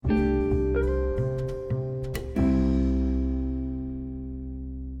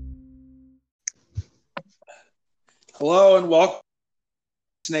Hello and welcome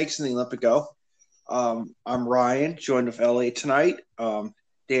to Snakes in the Olympico. I'm Ryan, joined with Elliot tonight.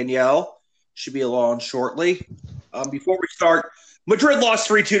 Danielle should be along shortly. Before we start, Madrid lost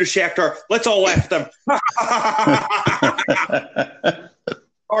 3-2 to Shakhtar. Let's all laugh at them.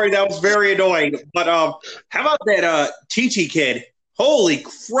 Sorry, that was very annoying. But how about that Chichi kid? Holy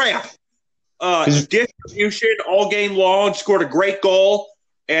crap. Distribution all game long, scored a great goal,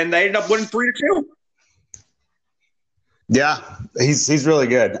 and they ended up winning 3-2. Yeah, he's really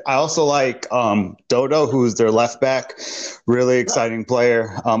good. I also like Dodo, who's their left back, really exciting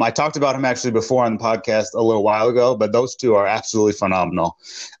player. I talked about him actually before on the podcast a little while ago, but those two are absolutely phenomenal,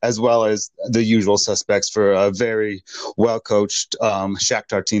 as well as the usual suspects for a very well-coached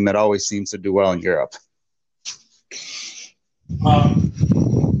Shakhtar team that always seems to do well in Europe.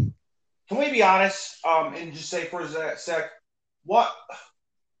 Can we be honest and just say for a sec, why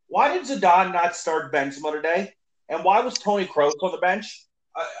did Zidane not start Benzema today? And why was Toni Kroos on the bench?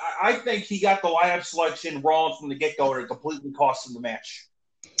 I think he got the lineup selection wrong from the get-go, and it completely cost him the match.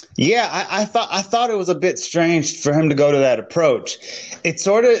 Yeah, I thought it was a bit strange for him to go to that approach. It's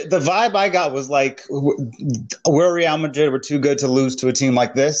sort of the vibe I got was like we're Real Madrid, we're too good to lose to a team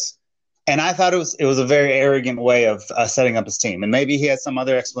like this. And I thought it was a very arrogant way of setting up his team. And maybe he has some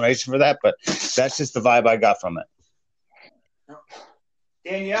other explanation for that, but that's just the vibe I got from it.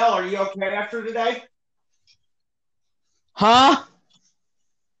 Danielle, are you okay after today? Huh?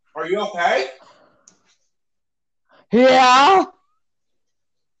 Are you okay? Yeah.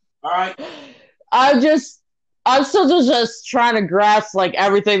 All right. I'm still just trying to grasp like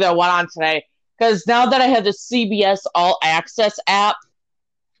everything that went on today. Because now that I have the CBS All Access app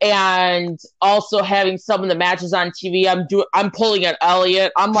and also having some of the matches on TV, I'm pulling an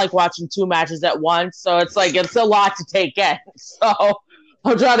Elliot. I'm like watching two matches at once, so it's a lot to take in. So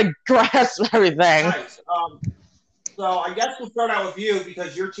I'm trying to grasp everything. Nice. So I guess we'll start out with you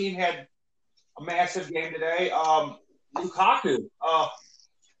because your team had a massive game today. Lukaku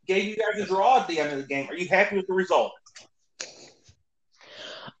gave you guys a draw at the end of the game. Are you happy with the result?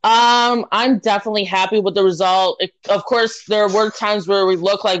 I'm definitely happy with the result. Of course, there were times where we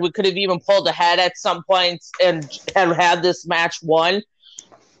looked like we could have even pulled ahead at some points and had this match won.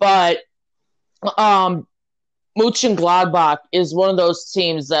 But Mönchengladbach is one of those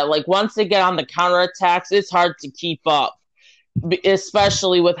teams that, like, once they get on the counterattacks, it's hard to keep up,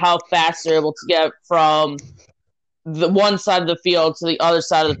 especially with how fast they're able to get from the one side of the field to the other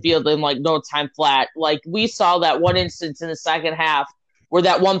side of the field in, like, no time flat. Like, we saw that one instance in the second half where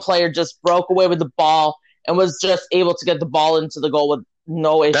that one player just broke away with the ball and was just able to get the ball into the goal with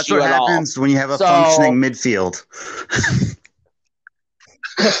no issue at all. That's what happens when you have a functioning midfield.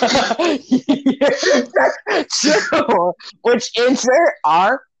 True. Which Inter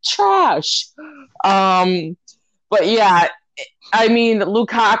are trash. But yeah, I mean,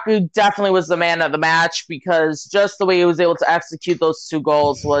 Lukaku definitely was the man of the match because just the way he was able to execute those two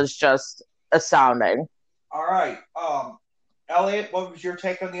goals was just astounding. All right. Elliot, what was your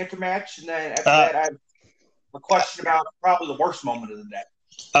take on the Inter match? And then after that, I have a question about probably the worst moment of the day.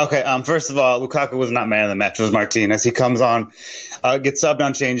 Okay, first of all, Lukaku was not man of the match. It was Martinez. He comes on, gets subbed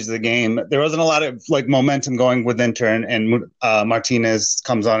on, changes the game. There wasn't a lot of momentum going with Inter, and Martinez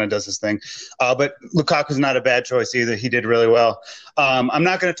comes on and does his thing. But Lukaku's not a bad choice either. He did really well. I'm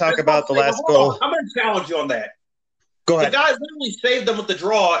not going to talk about the last goal. I'm going to challenge you on that. Go ahead. The guy literally saved them with the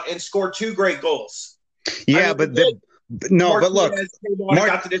draw and scored two great goals. Yeah, but look,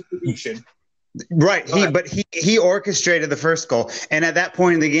 got the distribution. Right. He orchestrated the first goal. And at that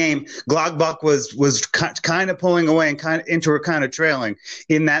point in the game, Gladbach was kind of pulling away and Inter were kind of trailing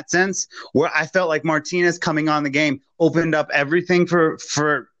in that sense, where I felt like Martinez coming on the game opened up everything for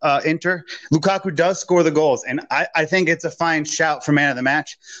Inter. Lukaku does score the goals, and I think it's a fine shout for man of the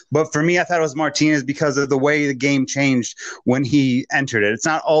match. But for me, I thought it was Martinez because of the way the game changed when he entered it. It's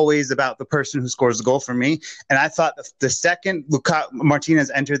not always about the person who scores the goal for me. And I thought the second Martinez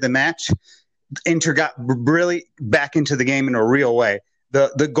entered the match, Inter got really back into the game in a real way.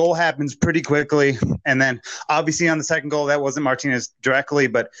 The goal happens pretty quickly, and then obviously on the second goal, that wasn't Martinez directly,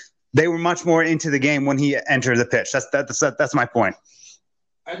 but they were much more into the game when he entered the pitch. That's my point.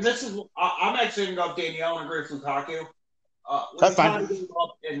 And this is I'm actually going to go with Danielle and agree with Lukaku. That's fine.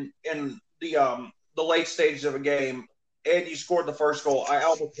 Up in the late stages of a game, and you scored the first goal, I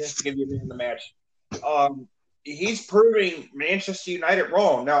almost have to give you a man in the match. He's proving Manchester United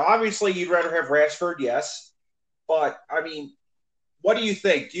wrong. Now, obviously, you'd rather have Rashford, yes. But, I mean, what do you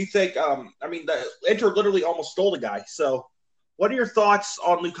think? Do you think the Inter literally almost stole the guy. So, what are your thoughts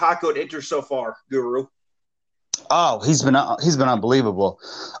on Lukaku at Inter so far, Guru? Oh, he's been unbelievable.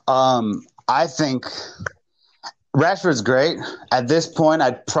 I think Rashford's great. At this point,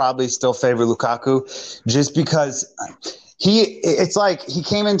 I'd probably still favor Lukaku just because it's like he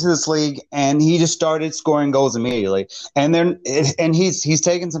came into this league and he just started scoring goals immediately. And he's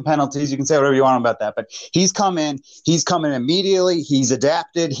taken some penalties. You can say whatever you want about that, but he's come in immediately. He's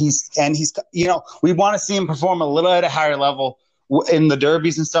adapted. We want to see him perform a little at a higher level in the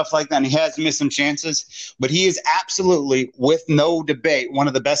derbies and stuff like that, and he has missed some chances, but he is absolutely, with no debate, one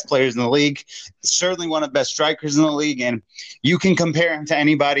of the best players in the league, certainly one of the best strikers in the league, and you can compare him to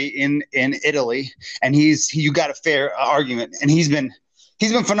anybody in Italy, and you got a fair argument, and he's been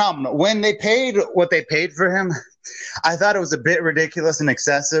phenomenal. When they paid what they paid for him, I thought it was a bit ridiculous and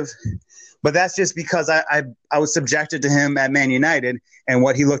excessive, but that's just because I was subjected to him at Man United and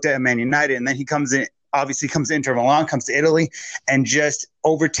what he looked at Man United, and then he comes to Inter Milan, comes to Italy, and just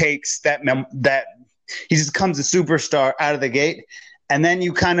overtakes that he just becomes a superstar out of the gate. And then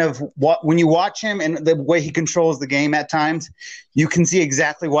you when you watch him and the way he controls the game at times, you can see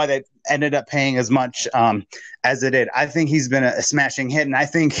exactly why they ended up paying as much as it did. I think he's been a smashing hit, and I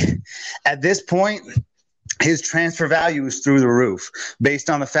think at this point, his transfer value is through the roof based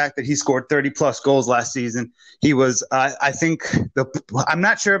on the fact that he scored 30-plus goals last season. He was, I'm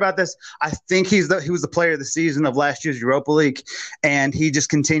not sure about this. I think he was the player of the season of last year's Europa League, and he just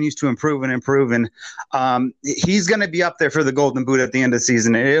continues to improve and improve. And he's going to be up there for the Golden Boot at the end of the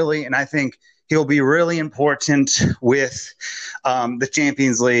season in Italy, and I think he'll be really important with the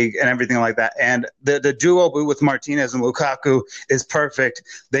Champions League and everything like that. And the duo with Martinez and Lukaku is perfect.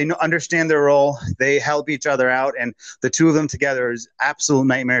 They understand their role. They help each other out. And the two of them together is absolute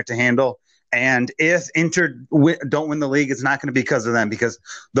nightmare to handle. And if Inter don't win the league, it's not going to be because of them, because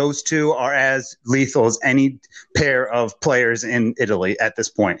those two are as lethal as any pair of players in Italy at this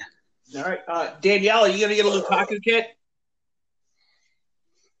point. All right. Danielle, are you going to get a Lukaku kit?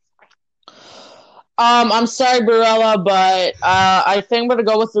 I'm sorry, Barella, but I think I'm going to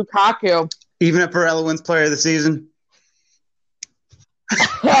go with Lukaku. Even if Barella wins Player of the Season?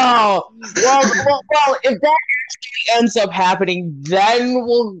 Oh, well, if that actually ends up happening, then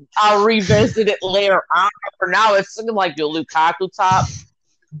I'll revisit it later on. For now, it's something like the Lukaku top.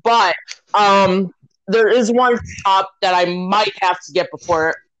 But there is one top that I might have to get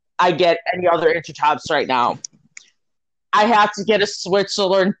before I get any other Inter tops right now. I have to get a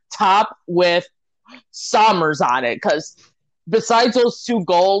Switzerland top with Sommers on it, because besides those 2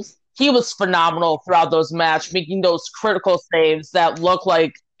 goals, he was phenomenal throughout those matches, making those critical saves that look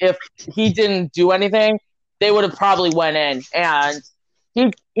like if he didn't do anything, they would have probably went in. And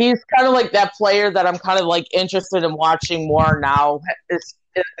he's kind of like that player that I'm kind of like interested in watching more now. It's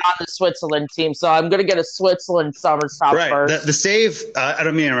on the Switzerland team, so I'm going to get a Switzerland Sommers top first. Right, the save, I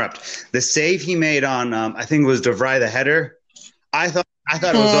don't mean to interrupt. The save he made on, I think it was De Vrij, the header, I thought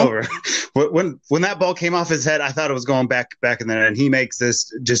it was over. When that ball came off his head, I thought it was going back in there, and he makes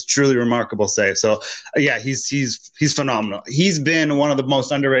this just truly remarkable save. So, yeah, he's phenomenal. He's been one of the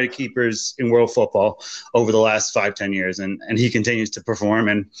most underrated keepers in world football over the last 5-10 years, and he continues to perform.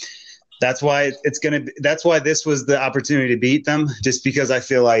 And that's why that's why this was the opportunity to beat them. Just because I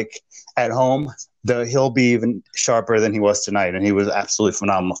feel like at home he'll be even sharper than he was tonight, and he was absolutely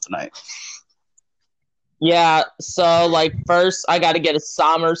phenomenal tonight. Yeah, so, first I got to get a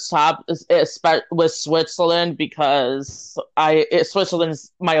Sommers top with Switzerland, because Switzerland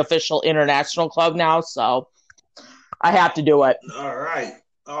is my official international club now, so I have to do it. All right.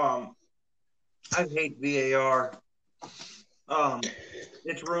 I hate VAR.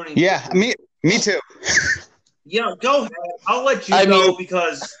 It's ruining. Yeah, me too. Yeah, go ahead. I'll let you go,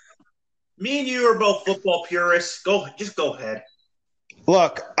 because me and you are both football purists. Just go ahead.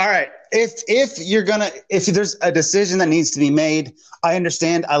 Look, all right. If there's a decision that needs to be made, I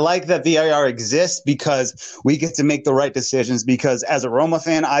understand. I like that VAR exists because we get to make the right decisions. Because as a Roma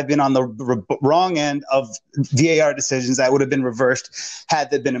fan, I've been on the wrong end of VAR decisions that would have been reversed had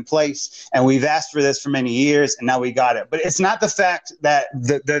they been in place. And we've asked for this for many years, and now we got it. But it's not the fact that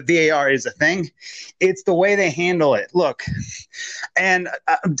the VAR is a thing. It's the way they handle it. Look, and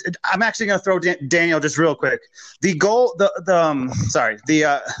I'm actually going to throw Daniel just real quick. The goal, the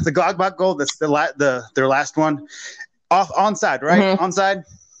Gladbach goal, that's their last one, onside, right? Mm-hmm. Onside.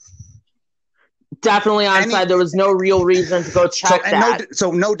 Definitely onside. There was no real reason to go check that.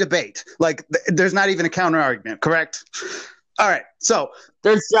 No debate. There's not even a counter argument. Correct. All right. So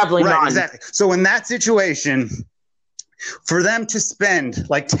there's definitely none. Exactly. So in that situation, for them to spend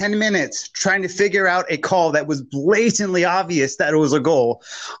 10 minutes trying to figure out a call that was blatantly obvious that it was a goal,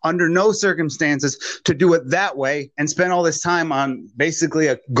 under no circumstances to do it that way and spend all this time on basically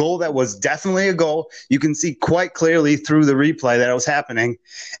a goal that was definitely a goal. You can see quite clearly through the replay that it was happening.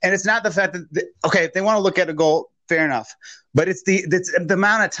 And it's not the fact that, if they want to look at a goal, fair enough. But it's the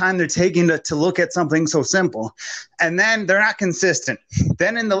amount of time they're taking to look at something so simple, and then they're not consistent.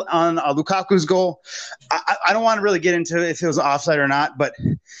 Then on Lukaku's goal, I don't want to really get into if it was offside or not, but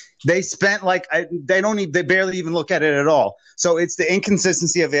they spent they barely even look at it at all. So it's the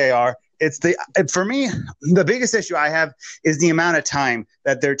inconsistency of VAR. For me, the biggest issue I have is the amount of time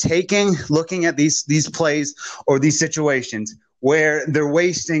that they're taking looking at these plays or these situations where they're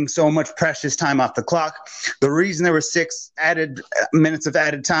wasting so much precious time off the clock. The reason there were 6 added minutes of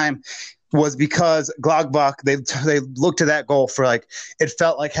added time was because Gladbach, they looked to that goal for it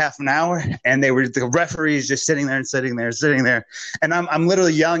felt like half an hour, and the referees just sitting there. And I'm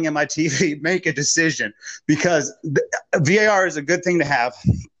literally yelling at my TV, make a decision, because VAR is a good thing to have.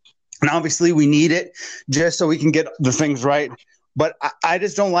 And obviously we need it just so we can get the things right. But I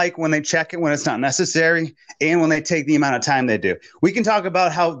just don't like when they check it when it's not necessary and when they take the amount of time they do. We can talk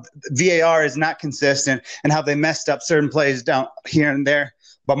about how VAR is not consistent and how they messed up certain plays down here and there.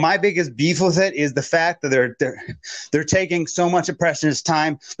 But my biggest beef with it is the fact that they're taking so much of precious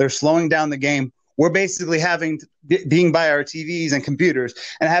time. They're slowing down the game. We're basically being by our TVs and computers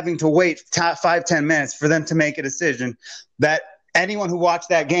and having to wait 5-10 minutes for them to make a decision that anyone who watched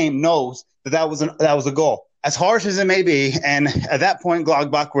that game knows that was a goal. As harsh as it may be, and at that point,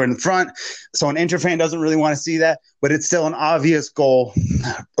 Gladbach were in front, so an Inter fan doesn't really want to see that, but it's still an obvious goal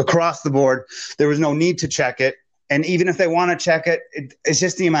across the board. There was no need to check it, and even if they want to check it, it's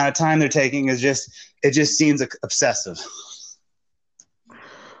just the amount of time they're taking it just seems obsessive.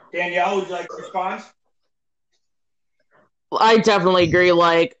 Danielle, would you like to respond? I definitely agree.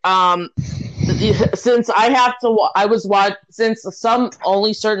 Since since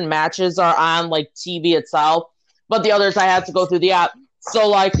certain matches are on TV itself, but the others I had to go through the app.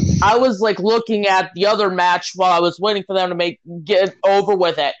 So I was looking at the other match while I was waiting for them to get over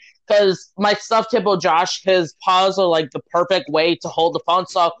with it, because my stuffed hippo Josh, his paws are the perfect way to hold the phone.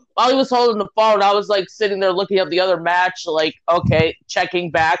 So while he was holding the phone, I was sitting there looking at the other match, okay,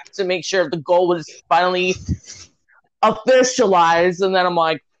 checking back to make sure if the goal was finally officialized, and then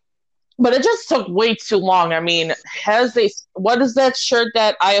I'm but it just took way too long. I mean, what is that shirt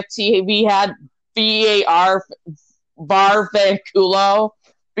that IFTV had? VAR Vanculo?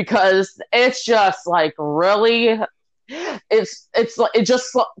 Because it's just really, it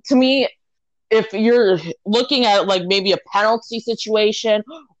just, to me, if you're looking at maybe a penalty situation,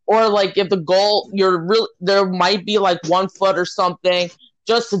 or if the goal, there might be 1 foot or something,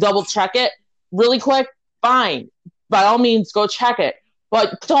 just to double check it really quick, fine. By all means, go check it.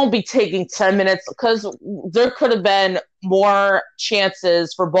 But don't be taking 10 minutes, because there could have been more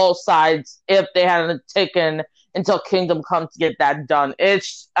chances for both sides if they hadn't taken until Kingdom Come to get that done.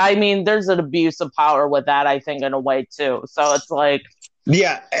 There's an abuse of power with that, I think, in a way, too. So it's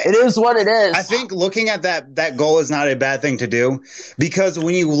yeah, it is what it is. I think looking at that goal is not a bad thing to do, because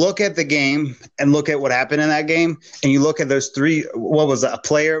when you look at the game and look at what happened in that game, and you look at those 3, a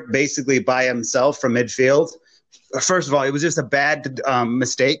player basically by himself from midfield. First of all, it was just a bad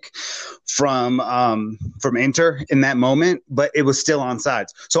mistake from Inter in that moment, but it was still onside.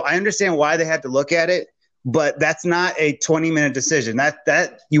 So I understand why they had to look at it, but that's not a 20-minute decision.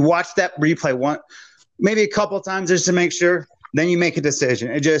 That you watch that replay maybe a couple of times just to make sure. Then you make a decision.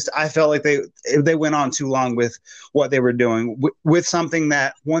 I felt like they went on too long with what they were doing with something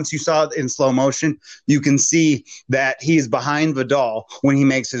that once you saw it in slow motion, you can see that he is behind Vidal when he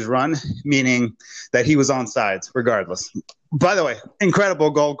makes his run, meaning that he was on sides regardless. By the way, incredible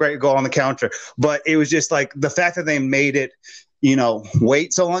goal, great goal on the counter. But it was just the fact that they made it,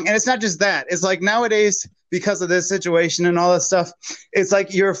 wait so long. And it's not just that. It's nowadays, because of this situation and all that stuff, it's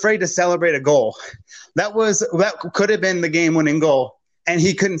you're afraid to celebrate a goal. That could have been the game-winning goal, and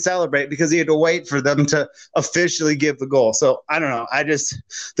he couldn't celebrate because he had to wait for them to officially give the goal. So I don't know.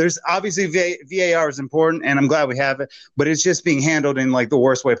 There's obviously VAR is important, and I'm glad we have it, but it's just being handled in the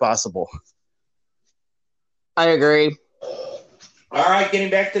worst way possible. I agree. All right, getting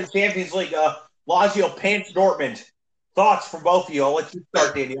back to the Champions League, Lazio pants Dortmund. Thoughts from both of you? I'll let you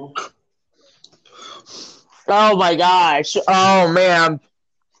start, Daniel. Oh my gosh! Oh man.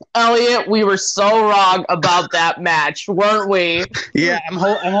 Elliot, we were so wrong about that match, weren't we? Yeah, I'm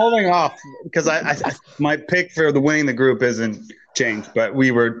holding off because my pick for the winning the group isn't changed, but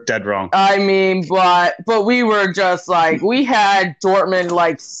we were dead wrong. But we were just we had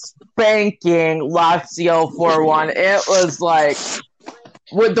Dortmund spanking Lazio 4-1. It was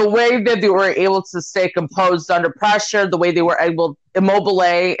with the way that they were able to stay composed under pressure, the way they were able Immobile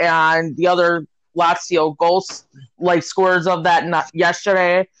and the other Lazio goals scorers of that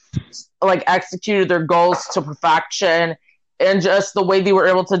yesterday executed their goals to perfection. and just the way they were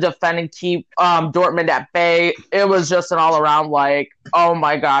able to defend and keep Dortmund at bay. It was just an all-around like, oh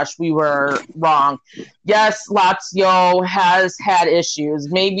my gosh, we were wrong. Yes, Lazio has had issues.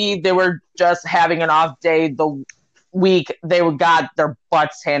 Maybe they were just having an off day the week they got their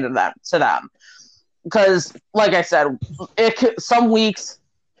butts handed to them. Because, like I said, some weeks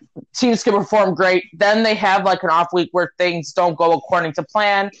teams can perform great. Then they have like an off week where things don't go according to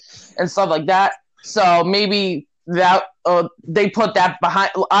plan and stuff like that. So maybe that they put that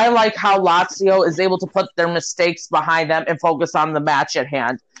behind. I like how Lazio is able to put their mistakes behind them and focus on the match at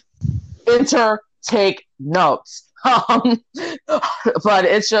hand. Inter, take notes. But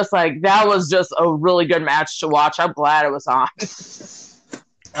it's just like that was just a really good match to watch. I'm glad it was on.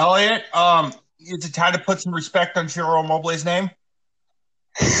 Elliot, is it time to put some respect on Ciro Immobile's name?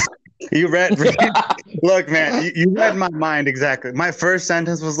 You read look, man, you read my mind exactly. My first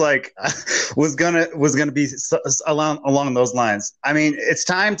sentence was like was gonna be along those lines. I mean, it's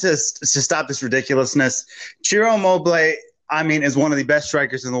time to stop this ridiculousness. Ciro Immobile, I mean, is one of the best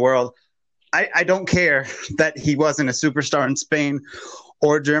strikers in the world. I don't care that he wasn't a superstar in Spain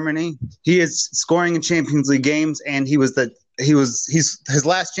or Germany. He is scoring in Champions League games, and his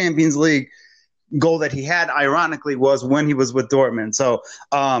last Champions League goal that he had, ironically, was when he was with Dortmund. So,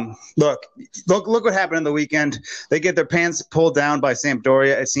 look what happened in the weekend. They get their pants pulled down by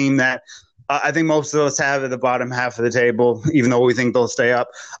Sampdoria, a team that I think most of us have at the bottom half of the table, even though we think they'll stay up,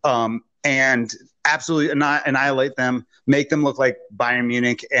 and absolutely annihilate them, make them look like Bayern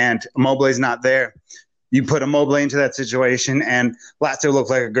Munich, and Immobile's not there. You put Immobile into that situation, and Lazio look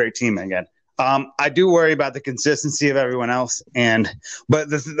like a great team again. I do worry about the consistency of everyone else, but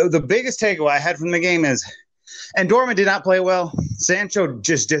the biggest takeaway I had from the game is, and Dortmund did not play well. Sancho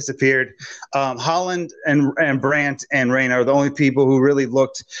just disappeared. Haaland and Brandt and Reina are the only people who really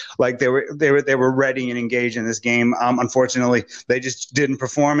looked like they were ready and engaged in this game. Unfortunately, they just didn't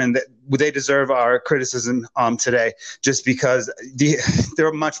perform, and they deserve our criticism today, just because they're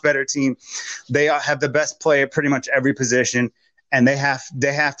a much better team. They have the best player at pretty much every position, and they have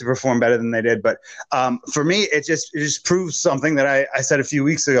to perform better than they did. But for me, it just proves something that I said a few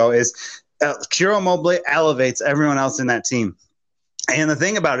weeks ago is Ciro Immobile elevates everyone else in that team. And the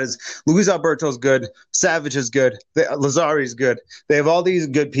thing about it is Luis Alberto's good, Savage is good, Lazzari's good. They have all these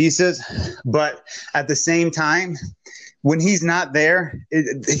good pieces, but at the same time, when he's not there,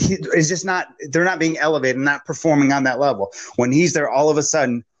 it's just not – they're not being elevated, not performing on that level. When he's there, all of a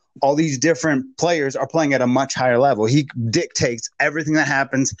sudden – all these different players are playing at a much higher level. He dictates everything that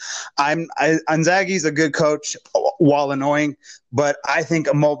happens. Inzaghi's a good coach, while annoying, but I think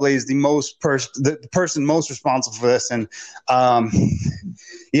Immobile is the person most responsible for this. And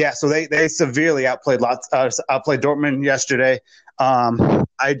so they severely outplayed Dortmund yesterday. I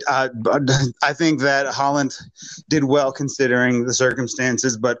think that Haaland did well considering the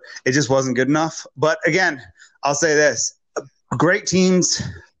circumstances, but it just wasn't good enough. But again, I'll say this: great teams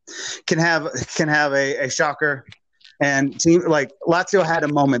can have a shocker, and team like Lazio had a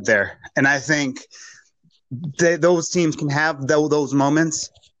moment there, and I think those teams can have those moments.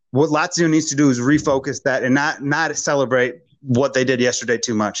 What Lazio needs to do is refocus that and not celebrate what they did yesterday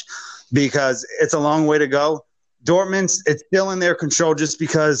too much, because it's a long way to go. Dortmund, it's still in their control just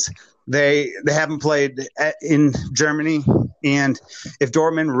because they haven't played in Germany. And if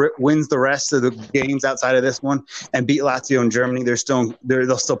Dortmund wins the rest of the games outside of this one and beat Lazio in Germany, they'll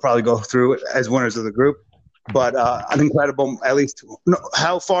still probably go through as winners of the group. But an incredible, at least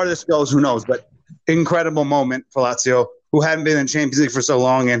how far this goes, who knows? But incredible moment for Lazio, who hadn't been in Champions League for so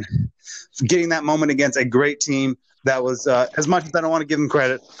long, and getting that moment against a great team that was, as much as I don't want to give them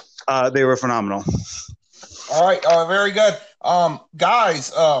credit, they were phenomenal. All right, very good.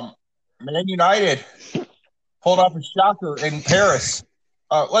 Guys, Man United pulled off a shocker in Paris.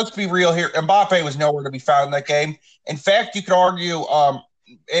 Let's be real here. Mbappe was nowhere to be found in that game. In fact, you could argue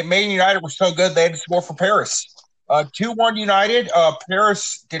Man United was so good they had to score for Paris. 2-1 United.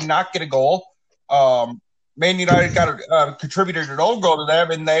 Paris did not get a goal. Man United contributed an own goal to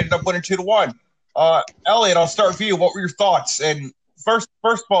them, and they ended up winning 2-1. Elliot, I'll start with you. What were your thoughts? And first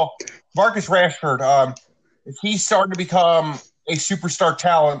of all, Marcus Rashford, is he starting to become a superstar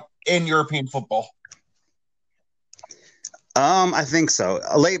talent in European football? I think so.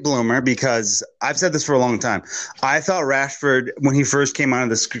 A late bloomer, because I've said this for a long time. I thought Rashford, when he first came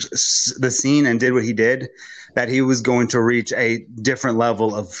onto the scene and did what he did, that he was going to reach a different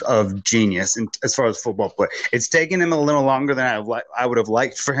level of genius as far as football play. It's taken him a little longer than I would have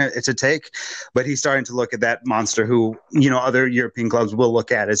liked for him to take, but he's starting to look at that monster who, other European clubs will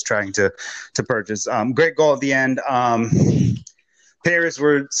look at as trying to purchase. Great goal at the end. Paris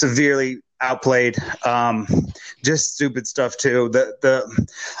were severely outplayed. Just stupid stuff too.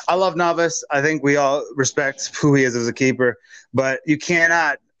 I love Navas. I think we all respect who he is as a keeper, but you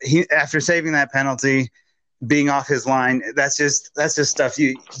cannot. After saving that penalty, being off his line, that's just stuff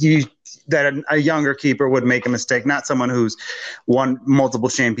that a younger keeper would make a mistake, not someone who's won multiple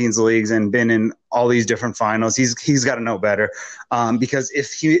Champions Leagues and been in all these different finals. He's got to know better, because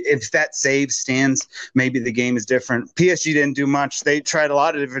if that save stands, maybe the game is different. PSG didn't do much. They tried a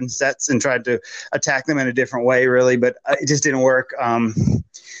lot of different sets and tried to attack them in a different way, really, but it just didn't work.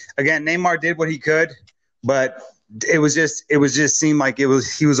 Again, Neymar did what he could, but it was just seemed like he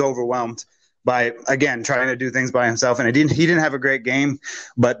was overwhelmed by, again, trying to do things by himself. And he didn't have a great game,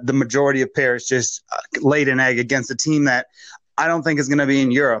 but the majority of Paris just laid an egg against a team that I don't think is going to be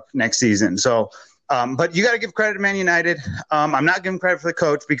in Europe next season. So, but you got to give credit to Man United. I'm not giving credit for the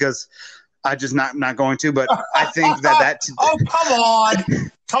coach because I just not going to, but I think that oh,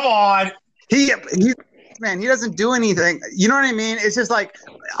 come on. He doesn't do anything. You know what I mean? It's just like,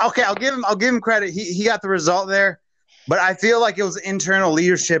 okay, I'll give him credit. He got the result there, but I feel like it was internal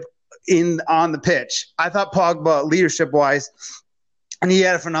leadership on the pitch. I thought Pogba, leadership wise, and he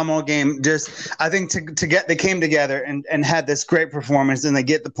had a phenomenal game. Just, I think they came together and had this great performance, and they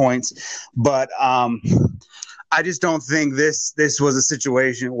get the points. But I just don't think this was a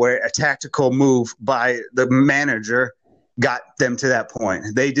situation where a tactical move by the manager got them to that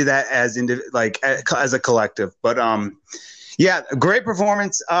point. They did that as a collective. But yeah, great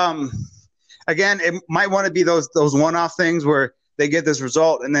performance. Again, it might want to be those one-off things where they get this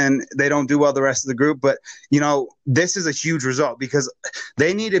result and then they don't do well the rest of the group. But, this is a huge result because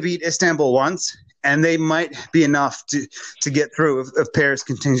they need to beat Istanbul once, and they might be enough to get through if Paris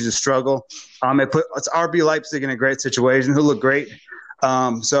continues to struggle. It's RB Leipzig in a great situation, who look great.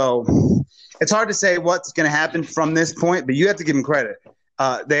 So it's hard to say what's going to happen from this point, but you have to give them credit.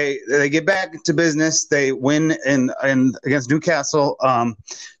 They get back to business. They win in against Newcastle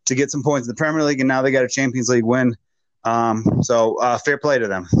to get some points in the Premier League, and now they got a Champions League win. So fair play to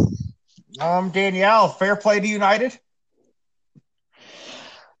them. Danielle, fair play to United?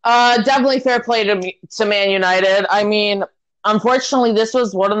 Definitely fair play to Man United. I mean, unfortunately, this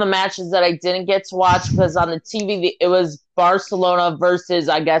was one of the matches that I didn't get to watch because on the TV, it was Barcelona versus,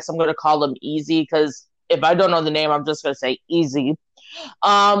 I guess I'm going to call them Easy, because if I don't know the name, I'm just going to say Easy.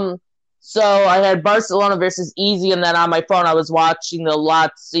 So I had Barcelona versus Easy, and then on my phone I was watching the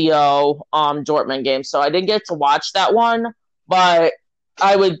Lazio Dortmund game. So I didn't get to watch that one, but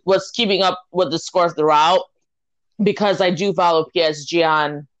I was keeping up with the score throughout because I do follow PSG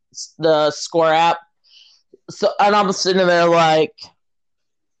on the score app. So, and I'm sitting there like,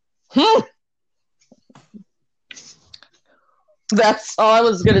 That's all I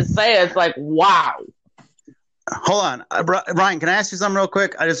was gonna say. It's like, wow. Hold on, Ryan. Can I ask you something real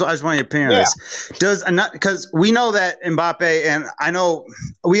quick? I just want your opinion on this. Because we know that Mbappe, and I know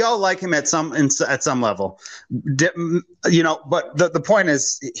we all like him at some level, But the point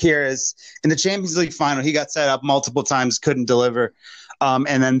is in the Champions League final, he got set up multiple times, couldn't deliver, and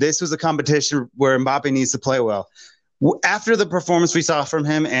then this was a competition where Mbappe needs to play well. After the performance we saw from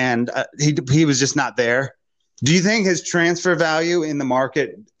him, and he was just not there. Do you think his transfer value in the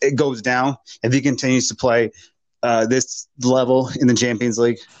market goes down if he continues to play this level in the Champions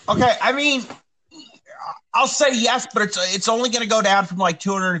League? Okay, I mean, I'll say yes, but it's only going to go down from like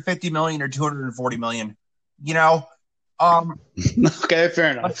 250 million or 240 million. Okay,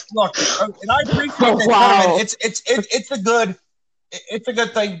 fair enough. Look, and I appreciate that. Wow. It's a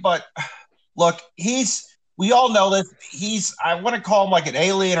good thing, but look, we all know that I want to call him like an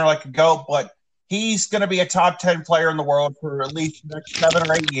alien or like a goat, but he's going to be a top 10 player in the world for at least the next 7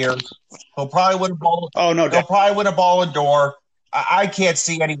 or 8 years. He'll probably win a ball. Oh no, he'll probably win a Ballon d'Or. I can't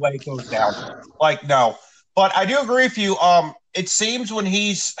see any way it goes down. Like, no. But I do agree with you. It seems when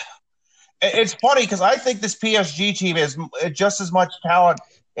it's funny because I think this PSG team is just as much talent,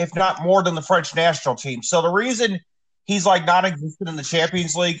 if not more, than the French national team. So the reason he's like not existent in the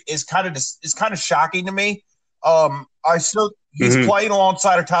Champions League is kind of shocking to me. He's playing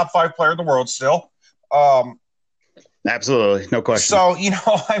alongside a top 5 player in the world still. Absolutely, no question. So,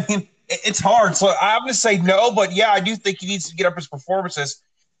 I mean, it's hard. So I'm going to say no, but yeah, I do think he needs to get up his performances.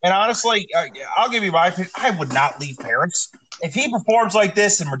 And honestly, I'll give you my opinion. I would not leave Paris. If he performs like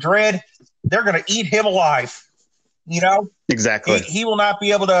this in Madrid, they're going to eat him alive. Exactly. He will not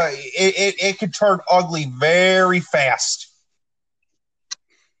be able to. It could turn ugly very fast.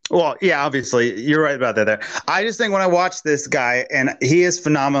 Well, yeah, obviously you're right about that. There, I just think when I watch this guy, and he is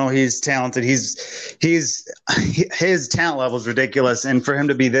phenomenal. He's talented. His talent level is ridiculous, and for him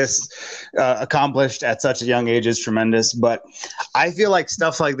to be this accomplished at such a young age is tremendous. But I feel like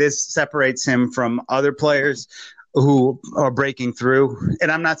stuff like this separates him from other players who are breaking through.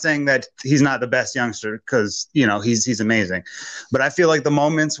 And I'm not saying that he's not the best youngster, because he's amazing. But I feel like the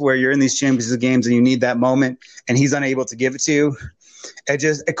moments where you're in these Champions League games and you need that moment, and he's unable to give it to you,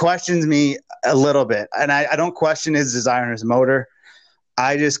 it questions me a little bit. And I don't question his desire and his motor.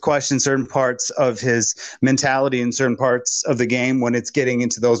 I just question certain parts of his mentality and certain parts of the game when it's getting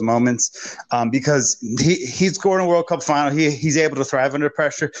into those moments, because he's scored in a World Cup final. He's able to thrive under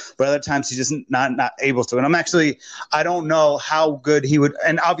pressure, but other times he's just not able to. And I don't know how good he would.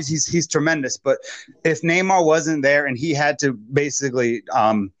 And obviously he's tremendous, but if Neymar wasn't there and he had to basically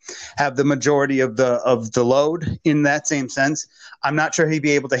have the majority of the load in that same sense, I'm not sure he'd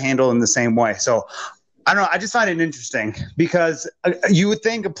be able to handle in the same way. So I don't know. I just find it interesting because you would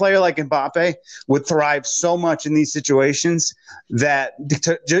think a player like Mbappe would thrive so much in these situations that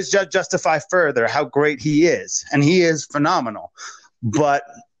to just justify further how great he is. And he is phenomenal. But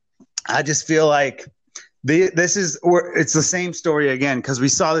I just feel like it's the same story again, because we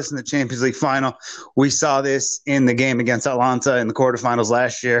saw this in the Champions League final. We saw this in the game against Atalanta in the quarterfinals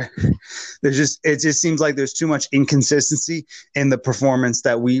last year. It just seems like there's too much inconsistency in the performance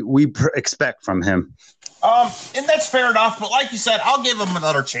that we expect from him. And that's fair enough. But like you said, I'll give him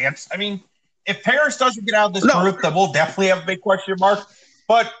another chance. I mean, if Paris doesn't get out of this group, then we'll definitely have a big question mark.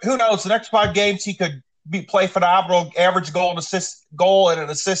 But who knows? The next 5 games, he could play phenomenal, average goal and an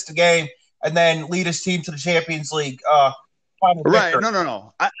assist a game, and then lead his team to the Champions League final right. victory.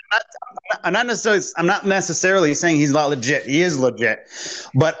 No. I'm not necessarily saying he's not legit. He is legit.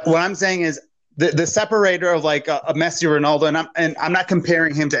 But what I'm saying is the separator of like a Messi, Ronaldo, and I'm not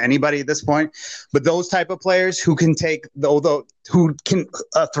comparing him to anybody at this point, but those type of players who can who can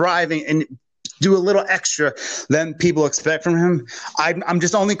thrive and do a little extra than people expect from him. I'm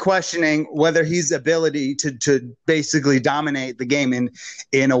just only questioning whether his ability to basically dominate the game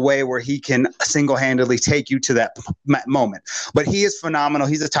in a way where he can single-handedly take you to that moment. But he is phenomenal.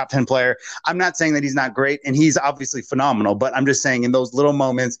 He's a top 10 player. I'm not saying that he's not great, and he's obviously phenomenal, but I'm just saying in those little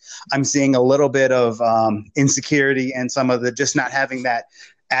moments, I'm seeing a little bit of insecurity and some of the just not having that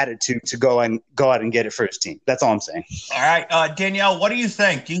attitude to go out and get it for his team. That's all I'm saying. All right, Danielle, what do you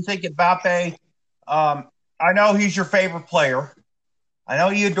think? Do you think Mbappe? I know he's your favorite player. I know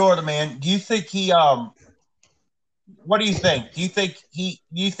you adore the man. Do you think he? What do you think? Do you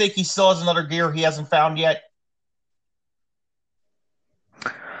think he still has another gear he hasn't found yet?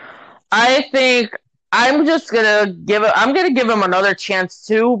 I think I'm gonna give him another chance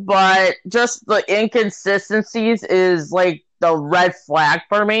too, but just the inconsistencies is like the red flag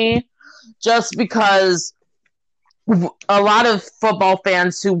for me, just because a lot of football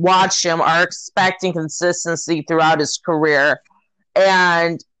fans who watch him are expecting consistency throughout his career,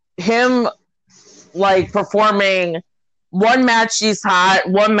 and him like performing one match he's hot,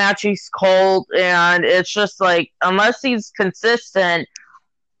 one match he's cold, and it's just like unless he's consistent,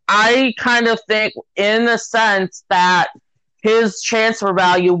 I kind of think in the sense that his transfer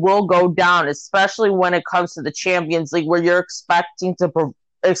value will go down, especially when it comes to the Champions League, where you're expected to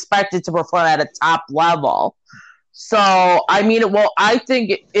perform at a top level. So, I mean, I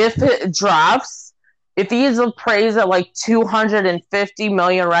think if it drops, if he's appraised at like $250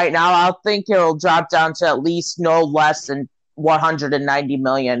 million right now, I think it'll drop down to at least no less than $190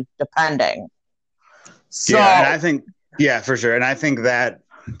 million, depending. So, yeah, and I think, for sure. And I think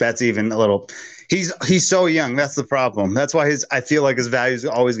that's even a little. He's so young. That's the problem. That's why I feel like his value is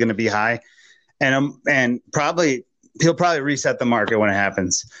always going to be high, and he'll probably reset the market when it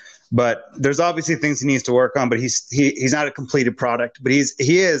happens. But there's obviously things he needs to work on. But he's not a completed product. But he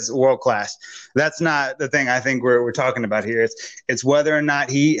is world class. That's not the thing I think we're talking about here. It's whether or not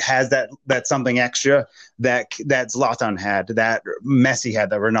he has that something extra that Zlatan had, that Messi had,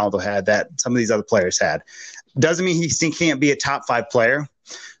 that Ronaldo had, that some of these other players had. Doesn't mean he can't be a top 5 player.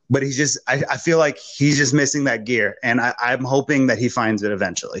 But he's just I feel like he's just missing that gear, and I'm hoping that he finds it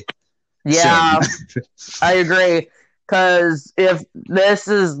eventually. Yeah, I agree. Because if this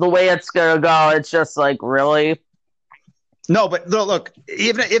is the way it's gonna go, it's just like really. No, but look,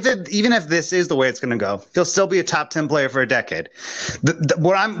 even if this is the way it's gonna go, he'll still be a top 10 player for a decade.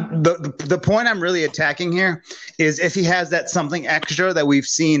 The point I'm really attacking here is if he has that something extra that we've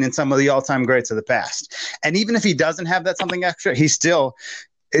seen in some of the all-time greats of the past, and even if he doesn't have that something extra, he still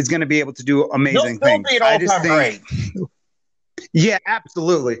is going to be able to do amazing things. I just think, yeah,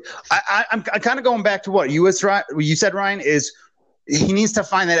 absolutely. I'm kind of going back to what you said, Ryan, is he needs to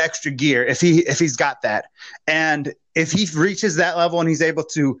find that extra gear if he's got that. And if he reaches that level and he's able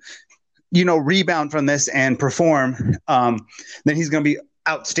to, rebound from this and perform, then he's going to be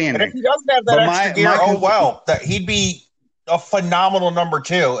outstanding. And if he doesn't have that extra gear, that he'd be a phenomenal number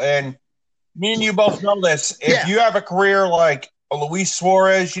 2. And me and you both know this. If you have a career like a Luis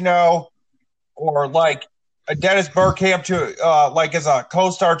Suarez, or like a Dennis Bergkamp like as a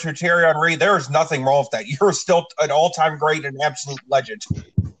co-star to Thierry Henry, there is nothing wrong with that. You're still an all-time great and absolute legend.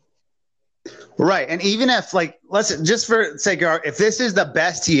 Right. And even if, just for sake of, if this is the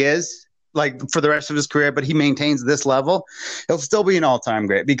best he is, for the rest of his career, but he maintains this level, he'll still be an all-time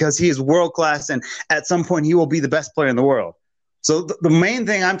great because he is world-class, and at some point he will be the best player in the world. So the main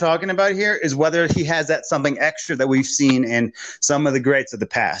thing I'm talking about here is whether he has that something extra that we've seen in some of the greats of the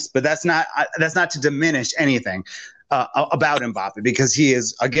past. But that's not to diminish anything about Mbappe, because he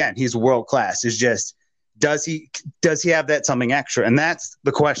is, again, he's world-class. It's just, does he have that something extra? And that's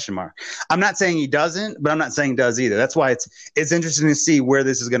the question mark. I'm not saying he doesn't, but I'm not saying he does either. That's why it's interesting to see where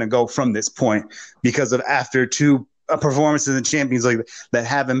this is going to go from this point, because of after 2 performances in Champions League that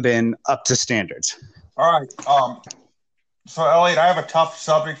haven't been up to standards. All right. So, Elliot, I have a tough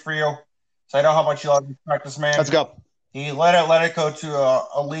subject for you. So I know how much you love to respect this man. Let's go. He led Atletico to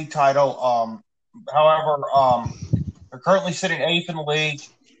a league title. However, they're currently sitting 8th in the league.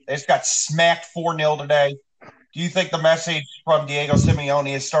 They just got smacked 4-0 today. Do you think the message from Diego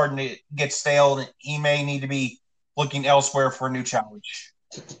Simeone is starting to get stale and he may need to be looking elsewhere for a new challenge?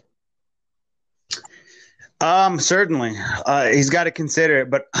 Certainly. He's got to consider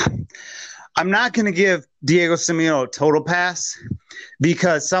it, but I'm not going to give Diego Simeone a total pass,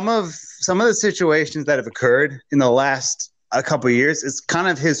 because some of the situations that have occurred in the last couple of years, it's kind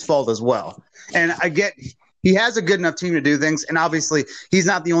of his fault as well. And I get he has a good enough team to do things, and obviously he's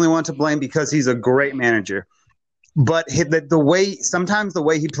not the only one to blame because he's a great manager. But the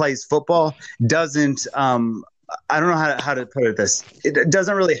way he plays football doesn't I don't know how to put it. It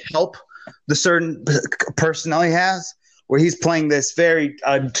doesn't really help the certain personnel he has, where he's playing this very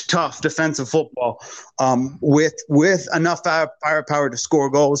tough defensive football with enough firepower to score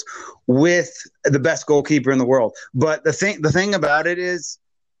goals with the best goalkeeper in the world. But the thing about it is,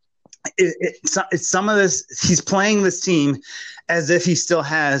 it's some of this. He's playing this team as if he still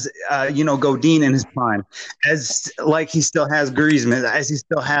has, Godin in his prime, as like he still has Griezmann, as he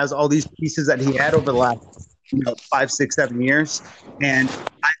still has all these pieces that he had over the last 5, 6, 7 years. And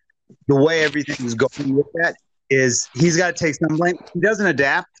the way everything is going with that is he's got to take some blame. He doesn't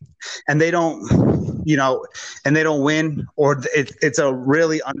adapt, and they don't win, or it's a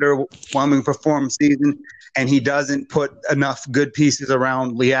really underwhelming performance season, and he doesn't put enough good pieces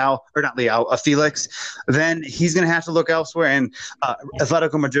around Felix, then he's going to have to look elsewhere. And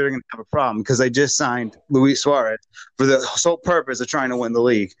Atletico Madrid are going to have a problem because they just signed Luis Suarez for the sole purpose of trying to win the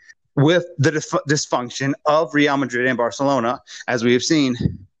league. With the dysfunction of Real Madrid and Barcelona, as we have seen,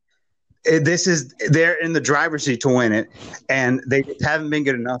 they're in the driver's seat to win it, and they just haven't been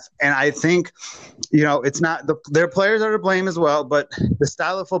good enough. And I think, it's not their players are to blame as well, but the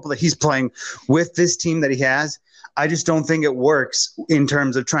style of football that he's playing with this team that he has, I just don't think it works in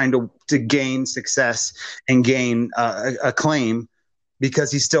terms of trying to gain success and gain acclaim,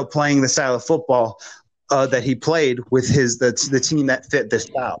 because he's still playing the style of football that he played with the team that fit this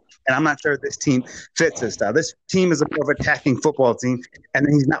style. And I'm not sure this team fits this style. This team is a more of attacking football team, and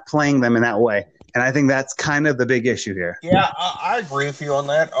he's not playing them in that way. And I think that's kind of the big issue here. Yeah, I agree with you on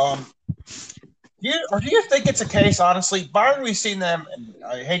that. Do you think it's a case, honestly? Bayern, we've seen them, and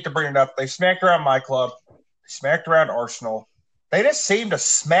I hate to bring it up, they smacked around my club, they smacked around Arsenal. They just seem to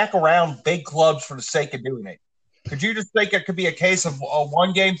smack around big clubs for the sake of doing it. Could you just think it could be a case of a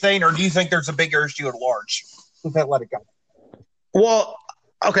one-game thing, or do you think there's a bigger issue at large with that let it go? Well,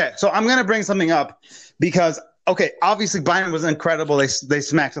 okay, so I'm going to bring something up because, obviously Bayern was incredible. They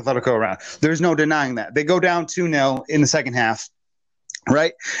smacked Atletico around. There's no denying that. They go down 2-0 in the second half,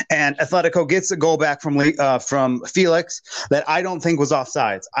 right? And Atletico gets a goal back from Felix that I don't think was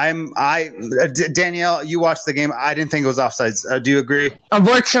offsides. Danielle, you watched the game. I didn't think it was offsides. Do you agree?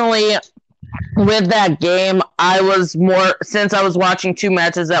 Unfortunately, with that game, since I was watching 2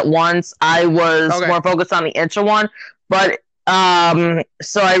 matches at once, I was more focused on the Inter one. But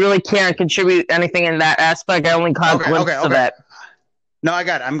so I really can't contribute anything in that aspect. I only caught a glimpse of that. No, I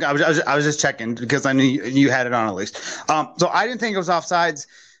got it. I was just checking because I knew you had it on at least. So I didn't think it was offsides.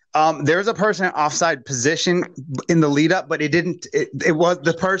 There was a person in offside position in the lead up, but it was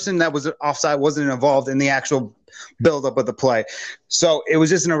the person that was offside wasn't involved in the actual build up of the play. So it was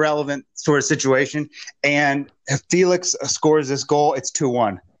just an irrelevant sort of situation. And if Felix scores this goal, it's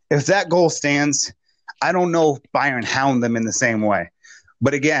 2-1. If that goal stands, I don't know if Bayern hound them in the same way.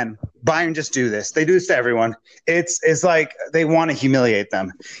 But again, Bayern just do this. They do this to everyone. It's like they want to humiliate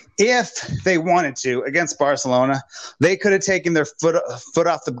them. If they wanted to against Barcelona, they could have taken their foot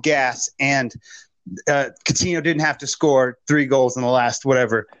off the gas, and Coutinho didn't have to score 3 goals in the last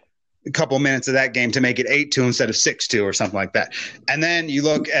a couple of minutes of that game to make it 8-2 instead of 6-2 or something like that. And then you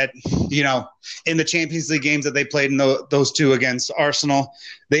look at, in the Champions League games that they played in those 2 against Arsenal,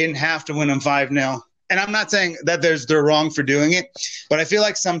 they didn't have to win them 5-0. And I'm not saying that they're wrong for doing it, but I feel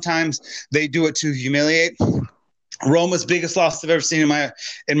like sometimes they do it to humiliate. Roma's biggest loss I've ever seen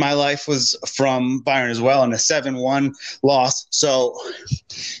in my life was from Bayern as well, in a 7-1 loss. So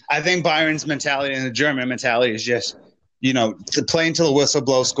I think Bayern's mentality and the German mentality is just, to play until the whistle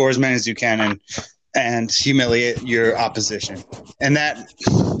blows, score as many as you can, and humiliate your opposition. And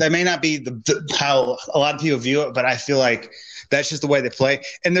that may not be how a lot of people view it, but I feel like that's just the way they play.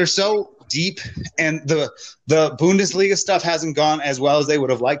 And they're so deep, and the Bundesliga stuff hasn't gone as well as they would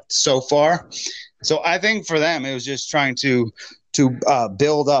have liked so far. So I think for them, it was just trying to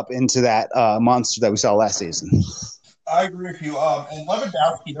build up into that monster that we saw last season. I agree with you. And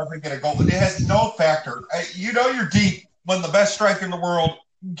Lewandowski doesn't get a goal. It has no factor. You're deep when the best striker in the world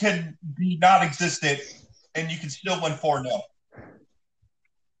can be non-existent, and you can still win 4-0.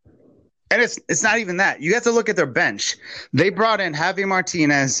 And it's not even that. You have to look at their bench. They brought in Javi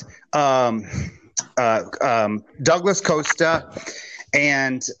Martinez, Douglas Costa,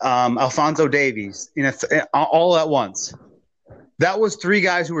 and Alphonso Davies, all at once. That was 3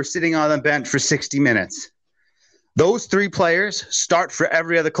 guys who were sitting on the bench for 60 minutes. Those 3 players start for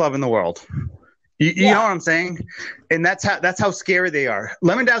every other club in the world. You know what I'm saying? And that's how scary they are.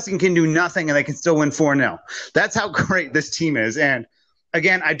 Lewandowski can do nothing, and they can still win 4-0. That's how great this team is. And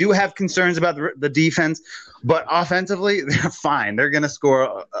again, I do have concerns about the defense, but offensively, they're fine. They're going to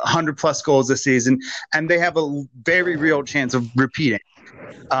score 100-plus goals this season, and they have a very real chance of repeating.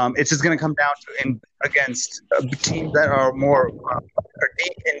 It's just going to come down to against teams that are more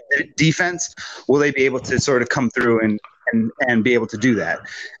deep in defense. Will they be able to sort of come through and be able to do that?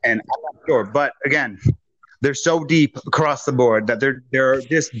 And I'm not sure. But again, they're so deep across the board that they're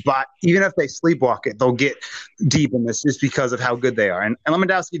just even if they sleepwalk it, they'll get deep in this just because of how good they are. And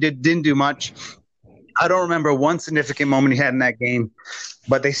Lewandowski didn't do much. I don't remember one significant moment he had in that game,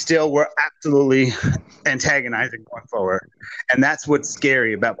 but they still were absolutely antagonizing going forward. And that's what's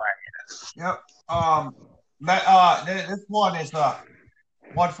scary about Bayern. Yep. This one is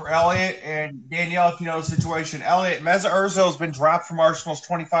one for Elliot and Danielle, if you know the situation. Elliot, Mesut Ozil has been dropped from Arsenal's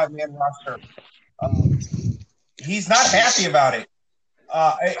 25-man roster. He's not happy about it.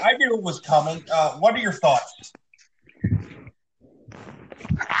 I knew it was coming. What are your thoughts?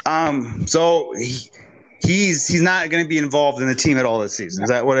 So he's not going to be involved in the team at all this season. Is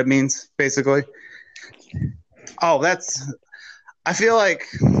that what it means, basically? Oh, I feel like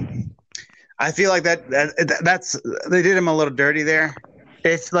that's they did him a little dirty there.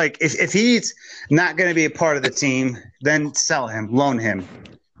 It's like if he's not going to be a part of the team, then sell him, loan him.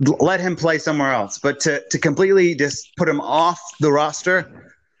 Let him play somewhere else. But to completely just put him off the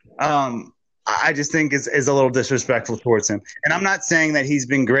roster, I just think is a little disrespectful towards him. And I'm not saying that he's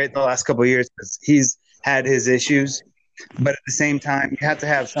been great the last couple of years because he's had his issues. But at the same time, you have to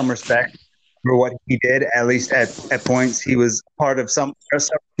have some respect for what he did, at least at points. He was part of some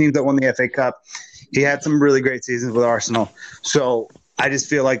teams that won the FA Cup. He had some really great seasons with Arsenal. So I just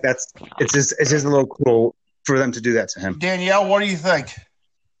feel like it's just a little cruel for them to do that to him. Danielle, what do you think?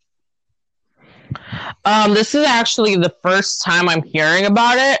 This is actually the first time I'm hearing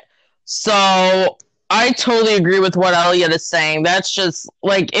about it. So I totally agree with what Elliot is saying. That's just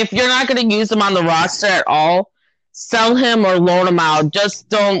like, if you're not going to use him on the roster at all, sell him or loan him out. Just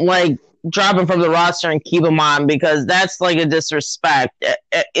don't drop him from the roster and keep him on, because that's like a disrespect.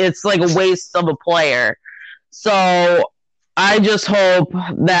 It's like a waste of a player. So I just hope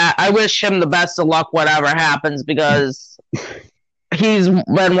that I wish him the best of luck, whatever happens, because he's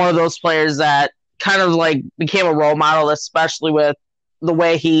been one of those players that kind of became a role model, especially with the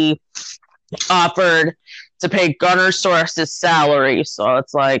way he offered to pay Gunnar Source's salary. So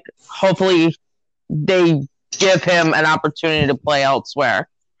it's hopefully they give him an opportunity to play elsewhere.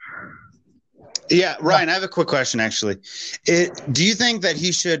 Yeah, Ryan, I have a quick question, actually. Do you think that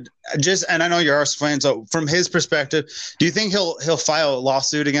he should and I know you're Arsenal fan, so from his perspective, do you think he'll file a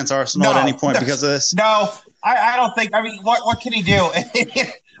lawsuit against Arsenal at any point because of this? No, I don't think. I mean, what can he do?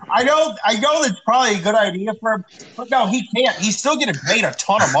 I know that's probably a good idea for him, but no, he can't. He's still getting paid a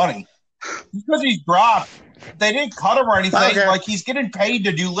ton of money. Just because he's dropped, they didn't cut him or anything. Okay. He's getting paid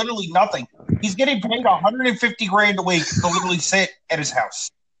to do literally nothing. He's getting paid $150,000 a week to literally sit at his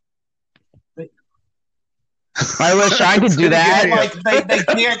house. I wish I could do that. Like they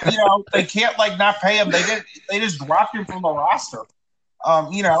can't, they can't like not pay him. They just dropped him from the roster.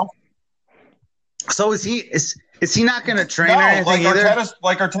 So is he not going to train no, or anything either?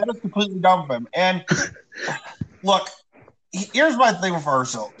 Arteta's completely done with him. And look, here's my thing with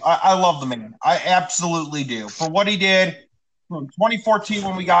Ursula. I love the man. I absolutely do. For what he did from 2014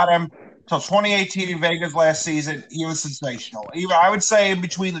 when we got him till 2018 in Vegas last season, he was sensational. Even I would say in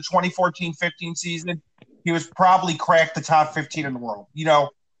between the 2014-15 season, he was probably cracked the top 15 in the world.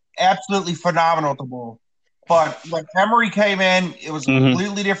 Absolutely phenomenal at the ball. But when Emery came in, it was a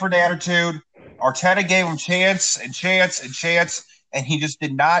completely different attitude. Arteta gave him chance, and he just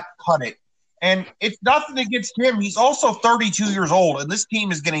did not cut it. And it's nothing against him. He's also 32 years old, and this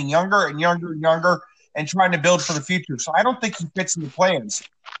team is getting younger and younger and younger and trying to build for the future. So I don't think he fits in the plans.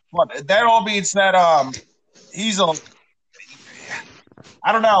 But that all being said, he's a –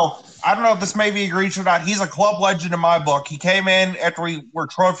 I don't know. I don't know if this may be egregious or not. He's a club legend in my book. He came in after we were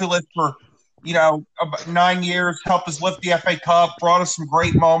trophyless for, about 9 years, helped us lift the FA Cup, brought us some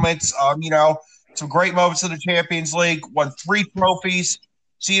great moments, some great moments in the Champions League, won 3 trophies.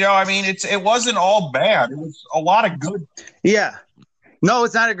 So, it wasn't all bad. It was a lot of good. Yeah. No,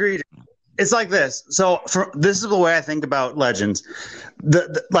 it's not egregious. It's like this. So this is the way I think about legends.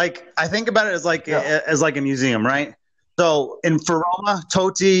 I think about it as as like a museum, right? So for Roma,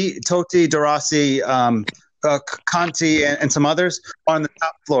 Totti, De Rossi, Conti, and some others are on the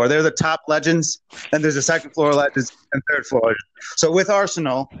top floor. They're the top legends. And there's a second floor legends and third floor legends. So with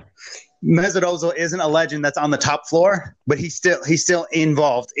Arsenal, Mesut Ozil isn't a legend that's on the top floor, but he's still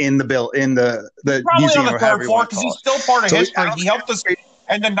involved in the probably museum on the third floor because he's still part of history. He helped us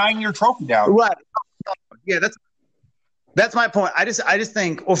end the 9-year trophy down. Right. Yeah, that's my point. I just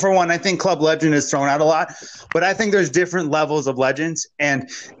think, well, for one, I think club legend is thrown out a lot, but I think there's different levels of legends, and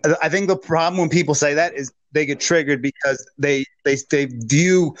I think the problem when people say that is they get triggered because they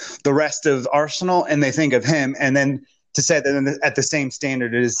view the rest of Arsenal and they think of him, and then to say that at the same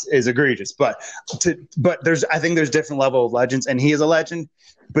standard is egregious. But I think there's different level of legends, and he is a legend,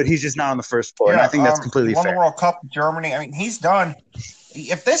 but he's just not on the first floor. Yeah, and I think that's completely fair. Won the World Cup in Germany. I mean, he's done.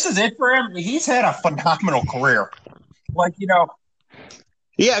 If this is it for him, he's had a phenomenal career.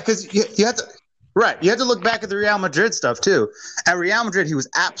 Yeah, because you have to. Right, you have to look back at the Real Madrid stuff too. At Real Madrid, he was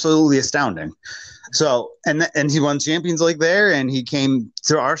absolutely astounding. So, and he won Champions League there, and he came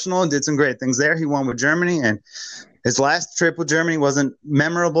to Arsenal and did some great things there. He won with Germany, and his last trip with Germany wasn't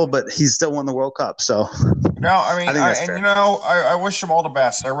memorable, but he still won the World Cup. So, no, I wish him all the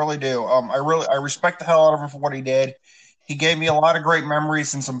best. I really do. I respect the hell out of him for what he did. He gave me a lot of great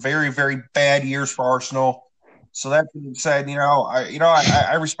memories in some very, very bad years for Arsenal. So that being said,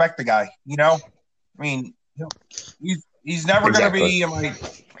 I respect the guy. He's never going to be my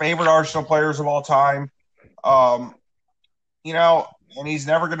favorite Arsenal players of all time. And he's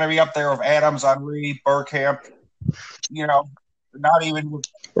never going to be up there with Adams, Henry, Bergkamp. Not even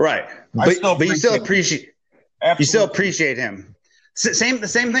right. But you still appreciate him. The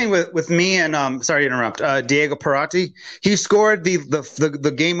same thing with me and sorry to interrupt. Diego Perotti. He scored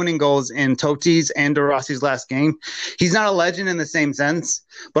the game-winning goals in Totti's and De Rossi's last game. He's not a legend in the same sense,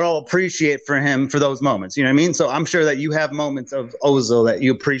 but I'll appreciate for him for those moments. You know what I mean? So I'm sure that you have moments of Ozil that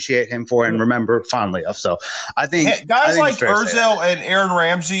you appreciate him for and remember fondly of. So I think guys like Ozil and Aaron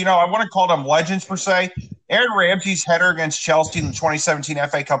Ramsey. I want to call them legends per se. Aaron Ramsey's header against Chelsea in the 2017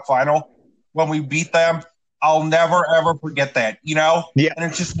 FA Cup final when we beat them. I'll never, ever forget that, Yeah. And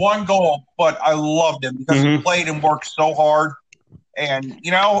it's just one goal, but I loved him because he played and worked so hard. And,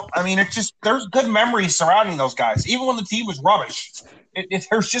 it's just there's good memories surrounding those guys. Even when the team was rubbish,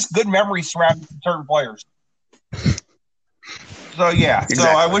 there's just good memories surrounding certain players. So, yeah. Exactly. So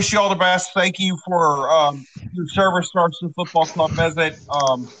I wish you all the best. Thank you for your service to Arsenal Football Club, Mesut.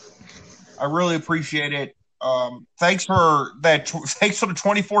 I really appreciate it. Thanks for that. Thanks for the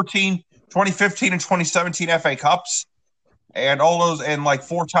 2014 2015 and 2017 FA Cups and all those and like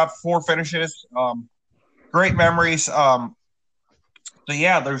 4 top 4 finishes. Great memories. So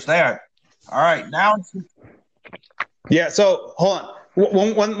yeah, there's that. All right. Now yeah, so hold on.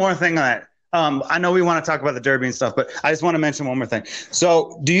 One more thing on that. I know we want to talk about the Derby and stuff, but I just want to mention one more thing.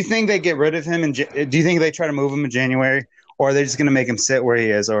 So do you think they get rid of him do you think they try to move him in January, or are they just going to make him sit where he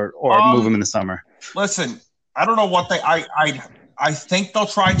is or move him in the summer? Listen, I don't know what I think they'll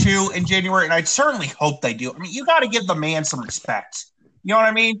try to in January, and I'd certainly hope they do. I mean, you got to give the man some respect. You know what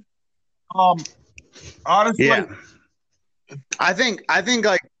I mean? Honestly, yeah. I think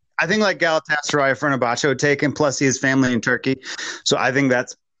like Galatasaray or Fenerbahce would take him. Plus, he has family in Turkey, so I think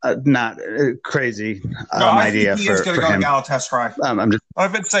that's not a crazy idea for him. He's going to go to Galatasaray.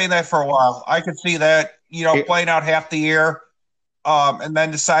 I've been saying that for a while. I could see that. playing out half the year, and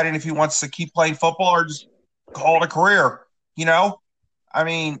then deciding if he wants to keep playing football or just call it a career. I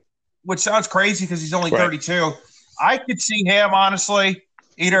mean, which sounds crazy because he's only 32. I could see him, honestly,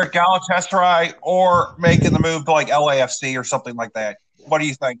 either at Galatasaray or making the move to like LAFC or something like that. What do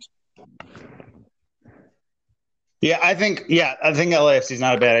you think? Yeah, I think LAFC is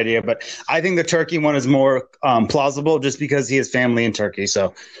not a bad idea, but I think the Turkey one is more plausible just because he has family in Turkey,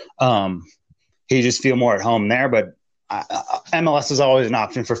 so he just feel more at home there. But MLS is always an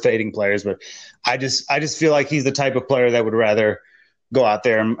option for fading players, but I just feel like he's the type of player that would rather go out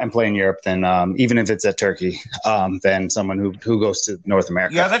there and play in Europe than even if it's at Turkey than someone who goes to North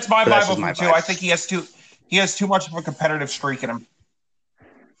America. Yeah, that's my vibe too. I think he has too much of a competitive streak in him.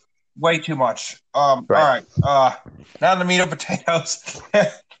 Way too much. All right. Now the meat and potatoes.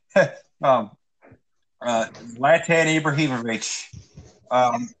 Zlatan Ibrahimovic.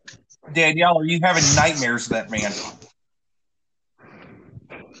 Danielle, are you having nightmares of that man?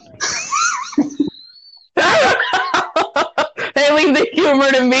 Hey, leave the humor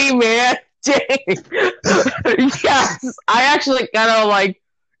to me, man. Yes, I actually kind of like.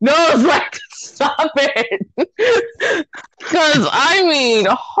 No, it's like stop it. Because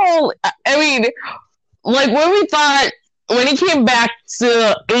like when he came back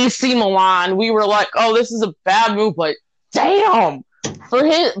to AC Milan, we were like, oh, this is a bad move, but damn, for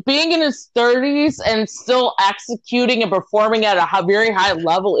his being in his 30s and still executing and performing at a very high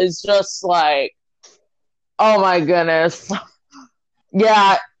level is just like, oh my goodness.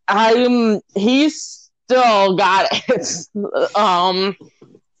 Yeah, he's still got it.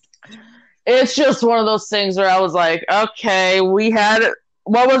 It's just one of those things where I was like, okay, we had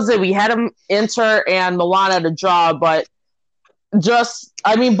him Inter and Milan at a draw, but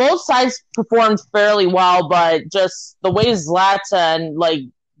both sides performed fairly well, but just the way Zlatan like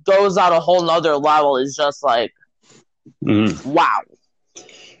goes out a whole nother level is just like, wow.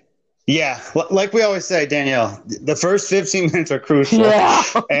 Yeah, like we always say, Danielle, the first 15 minutes are crucial,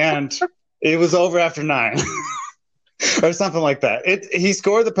 and it was over after 9. Or something like that. He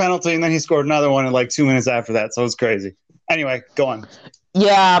scored the penalty, and then he scored another one in like 2 minutes after that. So it was crazy. Anyway, go on.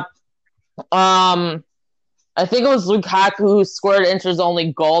 Yeah. I think it was Lukaku who scored Inter's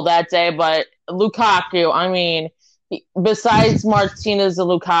only goal that day. But Lukaku, besides Martinez and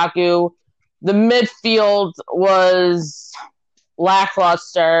Lukaku, the midfield was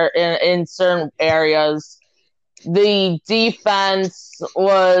lackluster in certain areas. The defense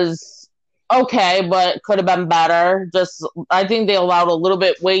was okay, but could have been better. I think they allowed a little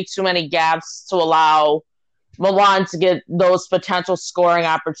bit way too many gaps to allow Milan to get those potential scoring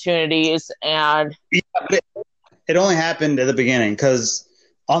opportunities. And it only happened at the beginning because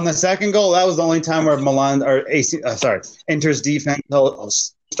on the second goal, that was the only time where Inter's defense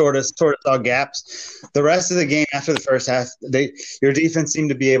sort of saw gaps. The rest of the game after the first half, your defense seemed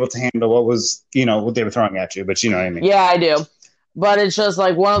to be able to handle what they were throwing at you. But you know what I mean? Yeah, I do. But it's just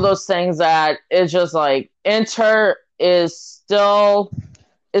like one of those things that it's just like Inter is still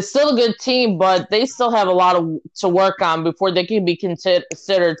a good team, but they still have a lot to work on before they can be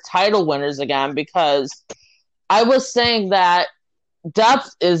considered title winners again. Because I was saying that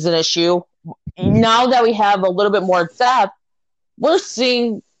depth is an issue. Now that we have a little bit more depth, we're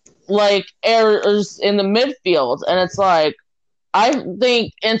seeing like errors in the midfield, and it's like I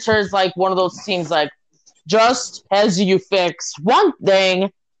think Inter is like one of those teams like, just as you fix one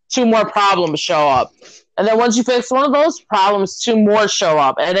thing, 2 more problems show up. And then once you fix one of those problems, 2 more show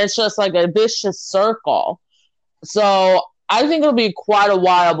up. And it's just like a vicious circle. So I think it'll be quite a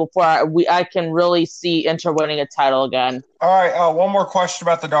while before I can really see Inter winning a title again. All right, one more question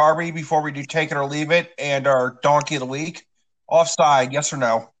about the derby before we do take it or leave it and our donkey of the week. Offside, yes or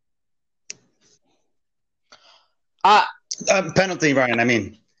no? Penalty,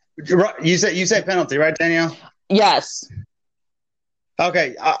 Ryan. You say penalty, right, Danielle? Yes.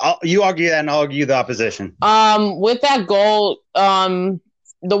 Okay, you argue that, and I'll argue the opposition. With that goal, the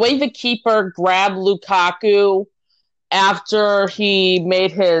way the keeper grabbed Lukaku after he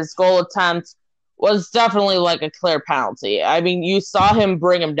made his goal attempt was definitely like a clear penalty. You saw him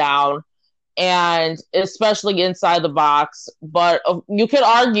bring him down, and especially inside the box. But you could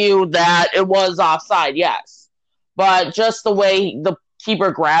argue that it was offside, yes. But just the way the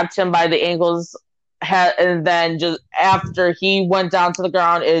keeper grabbed him by the ankles, and then just after he went down to the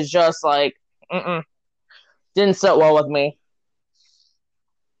ground, is just like, didn't sit well with me.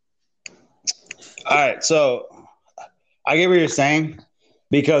 All right, so I get what you're saying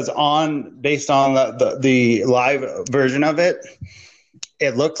because based on the live version of it,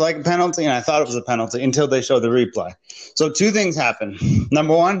 it looked like a penalty, and I thought it was a penalty until they showed the replay. So 2 things happened.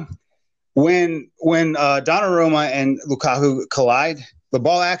 Number 1, when Donnarumma and Lukaku collide, the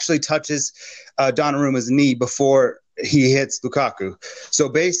ball actually touches Donnarumma's knee before he hits Lukaku. So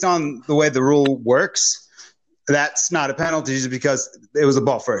based on the way the rule works, that's not a penalty just because it was a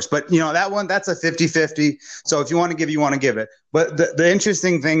ball first. But, that's a 50-50. So if you want to give, you want to give it. But the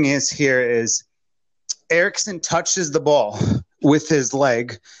interesting thing is Eriksen touches the ball with his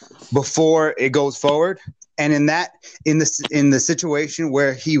leg before it goes forward. And in the situation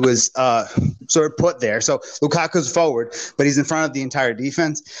where he was sort of put there, so Lukaku's forward, but he's in front of the entire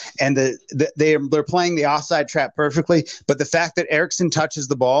defense, and they're playing the offside trap perfectly. But the fact that Eriksen touches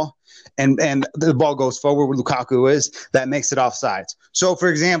the ball and the ball goes forward where Lukaku is, that makes it offsides. So, for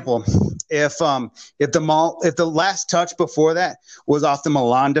example, if the last touch before that was off the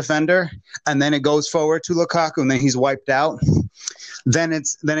Milan defender, and then it goes forward to Lukaku, and then he's wiped out, then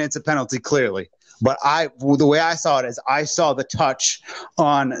it's a penalty clearly. But the way I saw it is I saw the touch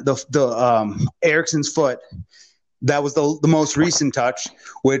on the Eriksen's foot. That was the most recent touch,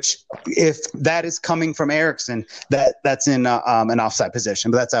 which if that is coming from Eriksen, that's in an offside position.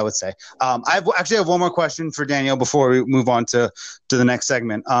 But that's, I would say. I actually have one more question for Daniel before we move on to the next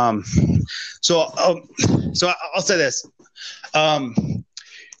segment. So I'll say this. Do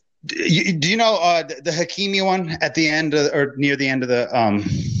you know the Hakimi one at the end or near the end of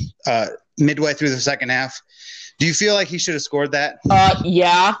the midway through the second half? Do you feel like he should have scored that?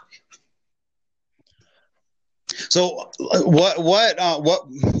 Yeah. So what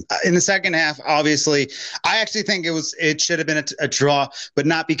in the second half? Obviously, I actually think it should have been a draw, but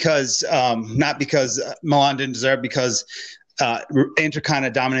not because Milan didn't deserve, because Inter kind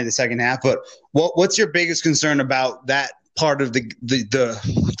of dominated the second half. But what's your biggest concern about that part of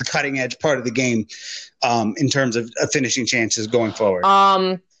the cutting edge part of the game in terms of finishing chances going forward?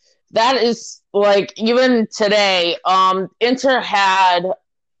 That is like, even today, Inter had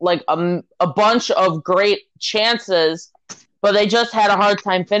like a bunch of great chances, but they just had a hard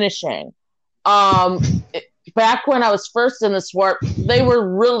time finishing. Back when I was first in the sport, they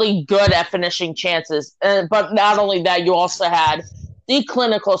were really good at finishing chances. But not only that, you also had the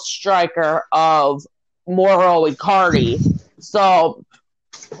clinical striker of Mauro Icardi. So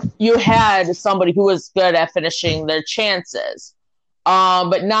you had somebody who was good at finishing their chances.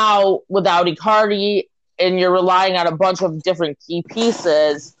 But now without Icardi, and you're relying on a bunch of different key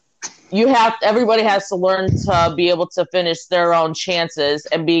pieces, everybody has to learn to be able to finish their own chances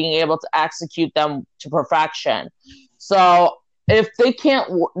and being able to execute them to perfection. So if they can't,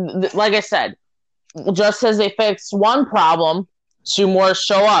 like I said, just as they fixed one problem, two more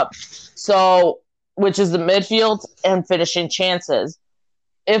show up. So, which is the midfield and finishing chances.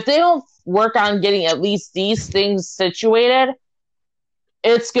 If they don't work on getting at least these things situated,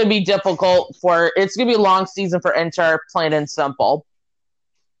 it's going to be difficult it's going to be a long season for Inter, plain and simple.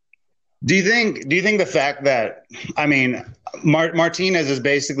 Do you think the fact that, Martinez is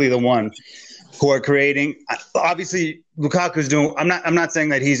basically the one who are creating, obviously Lukaku's doing, I'm not saying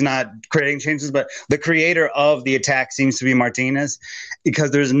that he's not creating chances, but the creator of the attack seems to be Martinez, because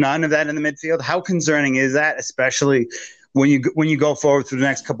there's none of that in the midfield. How concerning is that, especially when you go forward through the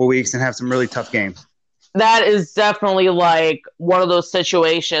next couple of weeks and have some really tough games? That is definitely like one of those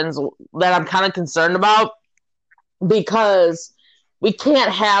situations that I'm kind of concerned about, because we can't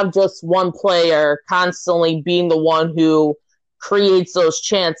have just one player constantly being the one who creates those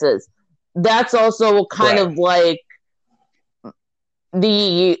chances. That's also kind of like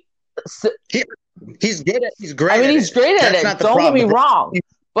he's great. He's great at it. Don't get me wrong.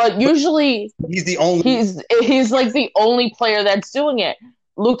 But usually he's the only. He's like the only player that's doing it.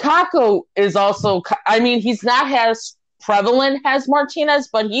 Lukaku is also, he's not as prevalent as Martinez,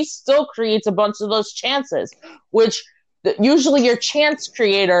 but he still creates a bunch of those chances, which usually your chance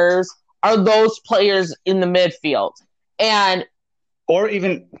creators are those players in the midfield. And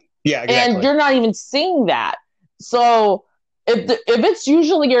you're not even seeing that. So if it's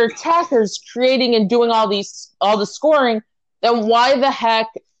usually your attackers creating and doing all the scoring, then why the heck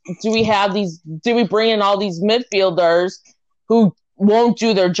do we bring in all these midfielders who won't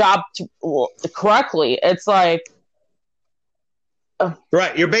do their job correctly? It's like,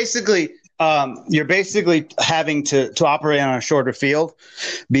 right. You're basically having to operate on a shorter field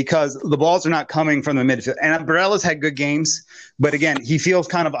because the balls are not coming from the midfield. And Barella's had good games, but again, he feels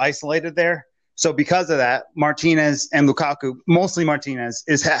kind of isolated there. So because of that, Martinez and Lukaku, mostly Martinez,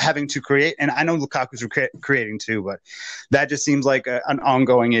 is having to create. And I know Lukaku's creating too, but that just seems like an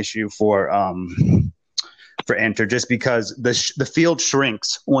ongoing issue for Inter, just because the field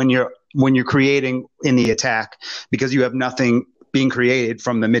shrinks when you're creating in the attack because you have nothing being created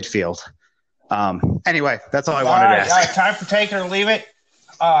from the midfield. Anyway, that's all I wanted to ask. All right, time for take it or leave it.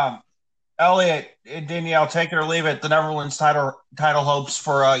 Elliot and Danielle, take it or leave it. The Netherlands title hopes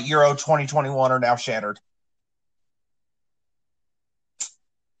for Euro 2021 are now shattered.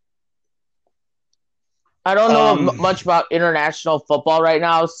 I don't know much about international football right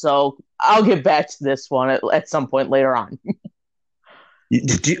now, so I'll get back to this one at some point later on.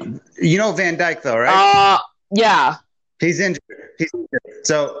 You know Van Dijk, though, right? Yeah. He's injured.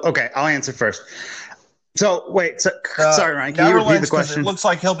 So, okay, I'll answer first. So, wait. Sorry, Ryan. Can you repeat the question? It looks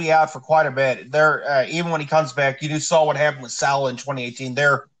like he'll be out for quite a bit. Even when he comes back, you just saw what happened with Salah in 2018.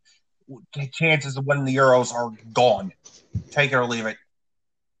 Their chances of winning the Euros are gone. Take it or leave it.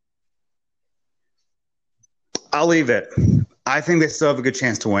 I'll leave it. I think they still have a good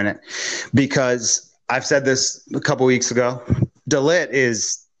chance to win it because I've said this a couple weeks ago. De Ligt,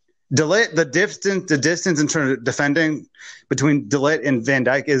 the distance in terms of defending between De Ligt and Van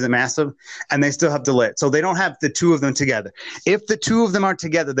Dijk isn't massive, and they still have De Ligt. So they don't have the two of them together. If the two of them are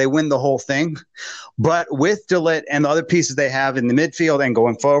together, they win the whole thing. But with De Ligt and the other pieces they have in the midfield and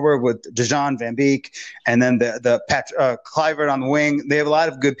going forward with De Jong, Van Beek, and then the Kluivert on the wing, they have a lot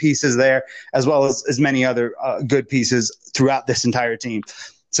of good pieces there, as well as many other good pieces throughout this entire team.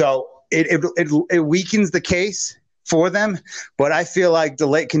 So it weakens the case for them, but I feel like De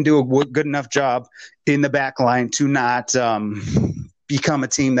Ligt can do a good enough job in the back line to not become a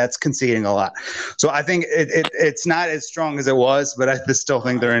team that's conceding a lot. So I think it's not as strong as it was, but I still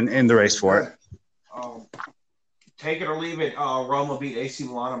think they're in the race for it. Take it or leave it. Roma beat AC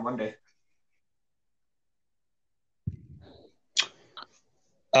Milan on Monday.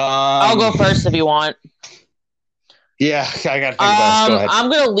 I'll go first if you want. Yeah, I got to think about it. Go ahead. I'm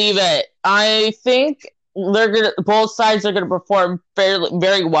going to leave it. I think both sides are going to perform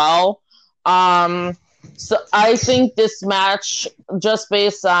very well. So I think this match, just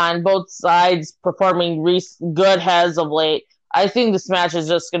based on both sides performing good as of late, I think this match is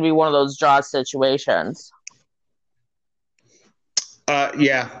just going to be one of those draw situations.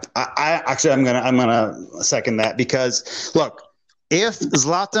 Yeah, I'm gonna second that because look, if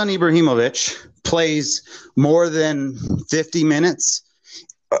Zlatan Ibrahimovic plays more than 50 minutes.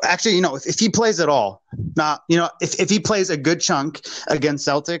 Actually, if he plays at all, if he plays a good chunk against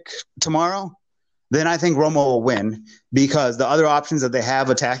Celtic tomorrow, then I think Roma will win because the other options that they have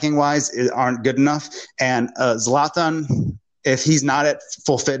attacking wise aren't good enough. And Zlatan, if he's not at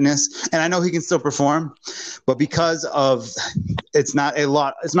full fitness, and I know he can still perform, but because of it's not a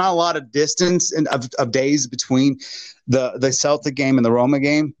lot of distance and of days between the Celtic game and the Roma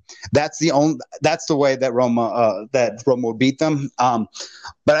game. That's the way that Roma will beat them.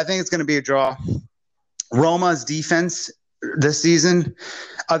 But I think it's going to be a draw. Roma's defense this season,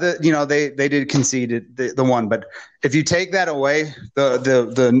 they did concede the one, but if you take that away,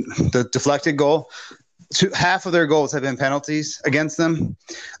 the deflected goal, half of their goals have been penalties against them.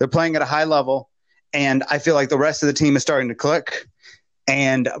 They're playing at a high level, and I feel like the rest of the team is starting to click.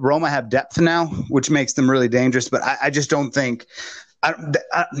 And Roma have depth now, which makes them really dangerous. But I just don't think I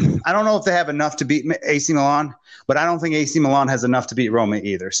don't know if they have enough to beat AC Milan, but I don't think AC Milan has enough to beat Roma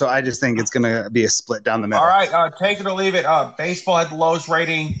either. So I just think it's going to be a split down the middle. All right, take it or leave it. Baseball had the lowest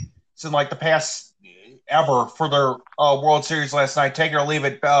rating in like the past ever for their World Series last night. Take it or leave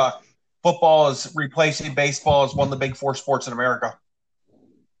it. Football is replacing baseball as one of the big four sports in America.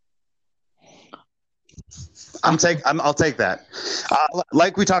 I'll take that.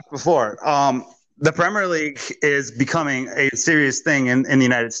 Like we talked before, the Premier League is becoming a serious thing in the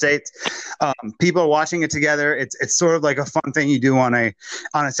United States. People are watching it together. It's sort of like a fun thing you do on a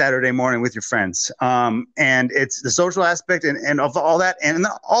Saturday morning with your friends. And it's the social aspect and of all that. And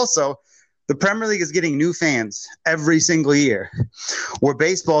also the Premier League is getting new fans every single year, where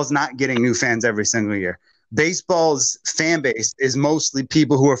baseball is not getting new fans every single year. Baseball's fan base is mostly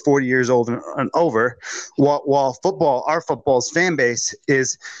people who are 40 years old and over, while our football's fan base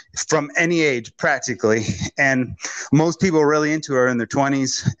is from any age practically. And most people are really into it are in their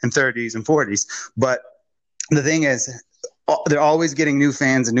 20s and 30s and 40s. But the thing is, they're always getting new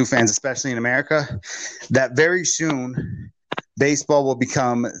fans, especially in America, that very soon baseball will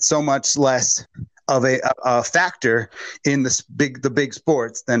become so much less of a factor in the big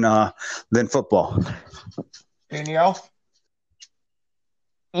sports than football. Danielle?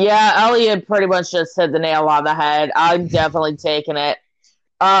 Yeah, Elliot pretty much just hit the nail on the head. I'm definitely taking it.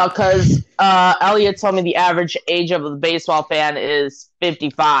 Because Elliot told me the average age of a baseball fan is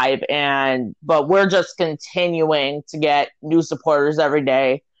 55, but we're just continuing to get new supporters every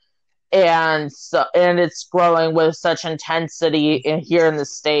day. And it's growing with such intensity here in the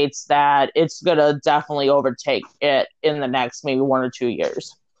States that it's going to definitely overtake it in the next maybe 1 or 2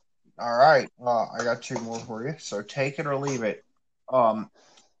 years. All right. I got two more for you. So take it or leave it.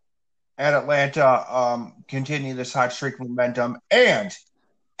 and Atlanta continue this hot streak momentum and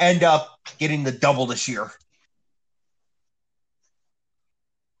end up getting the double this year.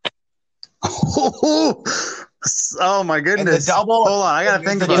 Oh my goodness! Double, hold on, I gotta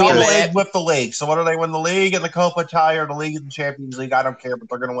think about double this. is with the league. So whether they win the league and the Copa Italia or the league and the Champions League, I don't care, but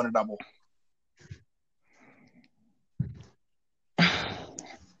they're going to win a double.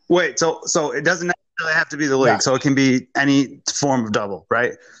 Wait, so it doesn't necessarily have to be the league, so it can be any form of double,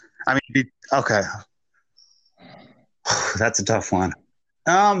 right? I mean, okay, that's a tough one.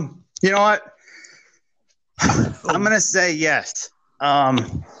 You know what? I'm gonna say yes.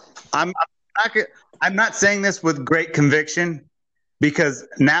 I'm not saying this with great conviction because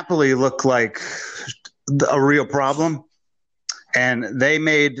Napoli looked like a real problem, and they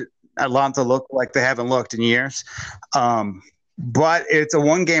made Atlanta look like they haven't looked in years. But it's a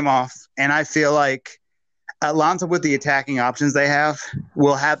one game off, and I feel like Atlanta, with the attacking options they have,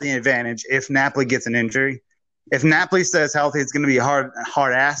 will have the advantage if Napoli gets an injury. If Napoli stays healthy, it's going to be a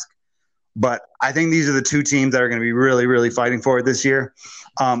hard ask. But I think these are the two teams that are going to be really, really fighting for it this year.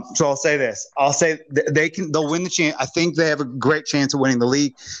 So I'll say this: I'll say they'll win the chance. I think they have a great chance of winning the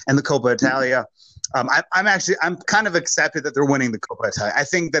league and the Coppa Italia. I'm kind of accepted that they're winning the Coppa Italia. I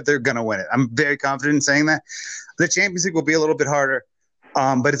think that they're going to win it. I'm very confident in saying that. The Champions League will be a little bit harder,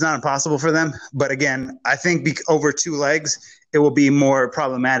 but it's not impossible for them. But again, I think over two legs, it will be more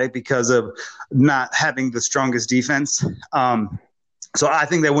problematic because of not having the strongest defense. So I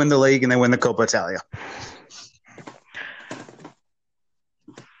think they win the league and they win the Coppa Italia.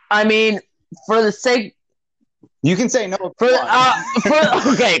 I mean, for the sake, you can say no.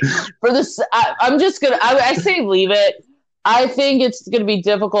 Okay. For this, I'm just gonna. I say leave it. I think it's gonna be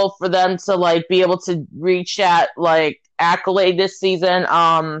difficult for them to be able to reach that accolade this season.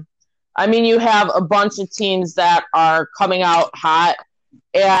 I mean, you have a bunch of teams that are coming out hot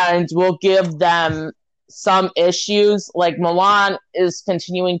and will give them some issues. Like Milan is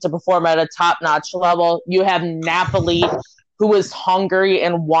continuing to perform at a top-notch level. You have Napoli, who is hungry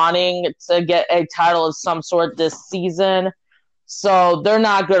and wanting to get a title of some sort this season. So they're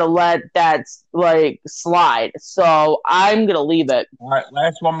not going to let that slide. So I'm going to leave it. All right,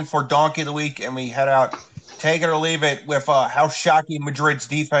 last one before Donkey of the Week, and we head out. Take it or leave it with how shocking Madrid's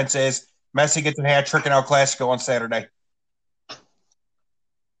defense is. Messi gets a hat trick in El Clasico on Saturday.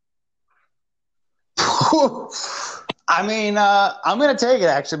 I mean, I'm going to take it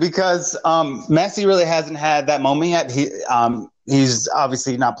actually because Messi really hasn't had that moment yet. He's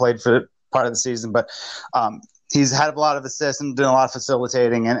obviously not played for part of the season, but he's had a lot of assists and done a lot of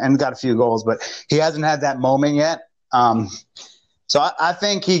facilitating and got a few goals, but he hasn't had that moment yet. So I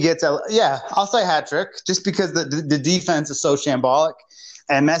think he gets I'll say hat trick just because the defense is so shambolic,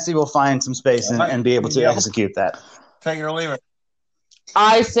 and Messi will find some space and be able to execute that. Take it or leave it.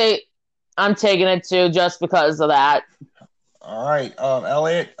 I say I'm taking it too, just because of that. All right,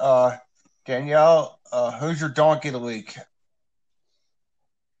 Elliot, Danielle, who's your Donkey of the Week?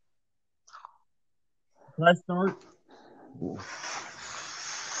 Can I start?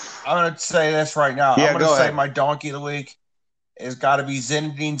 I'm going to say this right now. I'm going to say my Donkey of the Week has got to be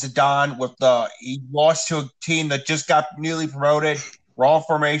Zinedine Zidane. He lost to a team that just got newly promoted, wrong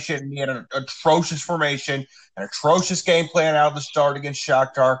formation. He had an atrocious formation, an atrocious game plan out of the start against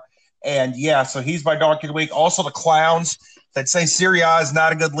Shakhtar. And, so he's my Donkey of the Week. Also, the clowns that say Serie A is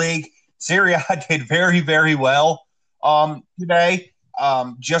not a good league. Serie A did very, very well today.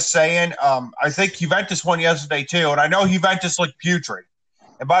 Just saying. I think Juventus won yesterday, too. And I know Juventus looked putrid.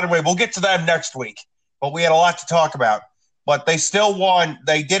 And, by the way, we'll get to them next week. But we had a lot to talk about. But they still won.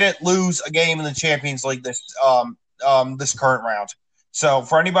 They didn't lose a game in the Champions League this current round. So,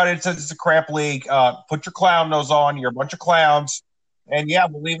 for anybody that says it's a crap league, put your clown nose on. You're a bunch of clowns. And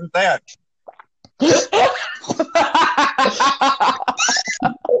we'll leave it at that.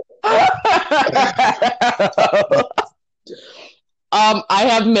 I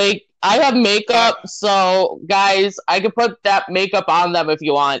have makeup, so guys, I can put that makeup on them if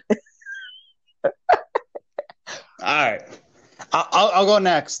you want. All right. I'll go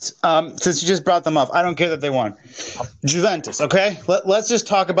next. Since you just brought them up, I don't care that they won. Juventus, okay? Let's just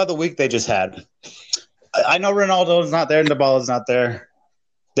talk about the week they just had. I know Ronaldo's not there and Dybala's not there.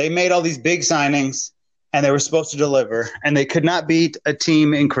 They made all these big signings, and they were supposed to deliver, and they could not beat a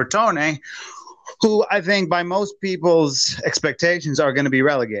team in Crotone who I think by most people's expectations are going to be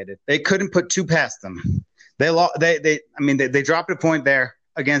relegated. They couldn't put two past them. They dropped a point there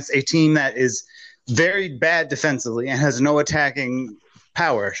against a team that is very bad defensively and has no attacking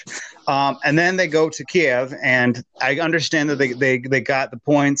powers. And then they go to Kiev, and I understand that they got the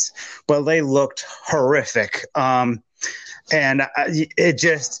points, but they looked horrific. and it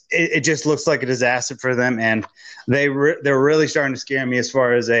just looks like a disaster for them, and they're really starting to scare me as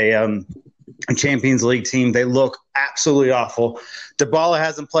far as a Champions League team. They look absolutely awful. Dybala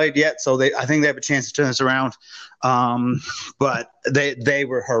hasn't played yet, so I think they have a chance to turn this around. But they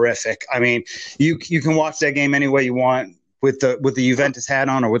were horrific. I mean, you can watch that game any way you want with the Juventus hat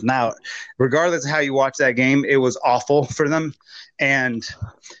on or without. Regardless of how you watch that game, it was awful for them. And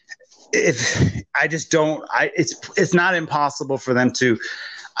it's not impossible for them to.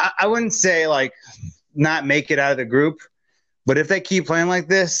 I wouldn't say like not make it out of the group. But if they keep playing like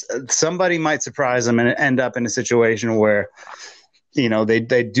this, somebody might surprise them and end up in a situation where, they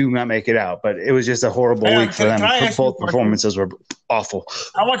do not make it out. But it was just a horrible week for them. Both performances were awful.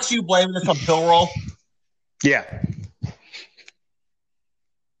 How much do you blame this on Pilroll? Yeah.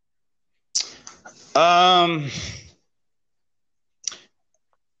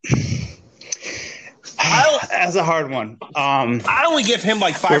 That's a hard one. I only give him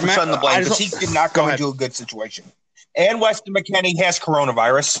like 5% of the blame because he did not go into a good situation. And Weston McKennie has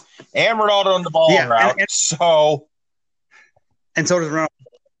coronavirus, and Ronaldo on the ball route. And so does Ronaldo.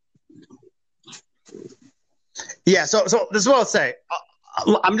 Yeah, so this is what I'll say.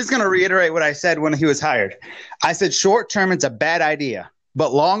 I'm just going to reiterate what I said when he was hired. I said short term, it's a bad idea,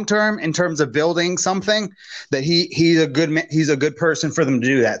 but long term, in terms of building something, that he's a good person for them to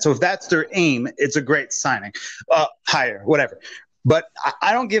do that. So if that's their aim, it's a great signing, hire, whatever. But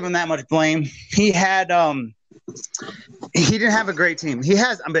I don't give him that much blame. He had he didn't have a great team. He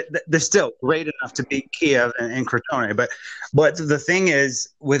has, but they're still great enough to beat Kiev and Crotone. But the thing is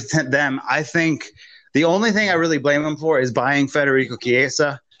with them, I think the only thing I really blame him for is buying Federico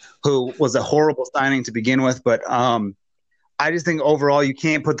Chiesa, who was a horrible signing to begin with. But I just think overall you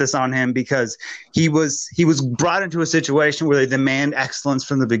can't put this on him because he was brought into a situation where they demand excellence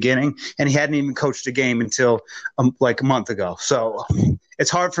from the beginning, and he hadn't even coached a game until like a month ago. So it's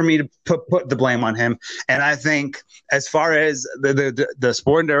hard for me to put the blame on him. And I think as far as the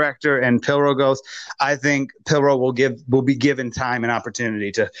sporting director and Pilrow goes, I think Pilrow will be given time and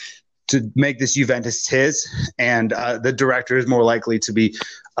opportunity to make this Juventus his, and the director is more likely to be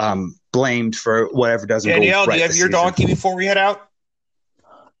blamed for whatever doesn't Danielle, go right. Danielle, do you have your donkey before we head out?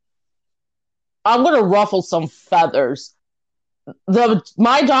 I'm going to ruffle some feathers.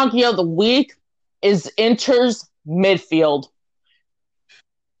 My donkey of the week is Inter's midfield.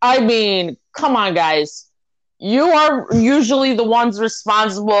 I mean, come on, guys. You are usually the ones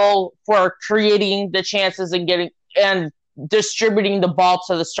responsible for creating the chances and distributing the ball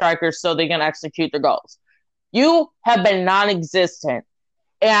to the strikers so they can execute their goals. You have been non-existent,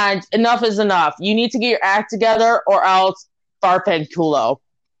 and enough is enough. You need to get your act together, or else Farpenculo.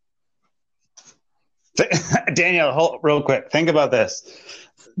 Daniel, real quick, think about this.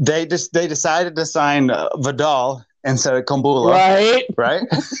 They decided to sign Vidal instead of Kumbula, right?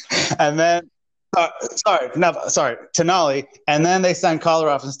 And then Tonali, and then they signed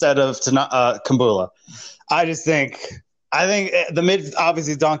Kolarov instead of Kumbula. I think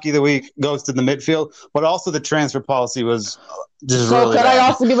obviously donkey of the week goes to the midfield, but also the transfer policy was just so really could bad. I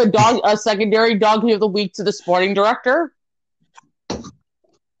also give a secondary donkey of the week to the sporting director?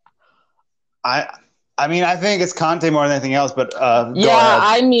 I mean, I think it's Conte more than anything else, but go ahead.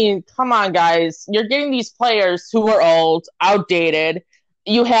 I mean, come on, guys. You're getting these players who are old, outdated.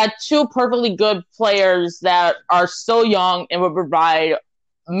 You had two perfectly good players that are still young and would provide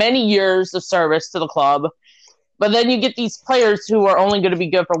many years of service to the club. But then you get these players who are only going to be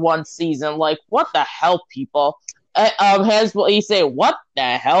good for one season. Like, what the hell, people? You say, what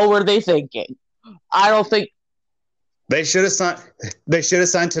the hell were they thinking? I don't think they should have signed. They should have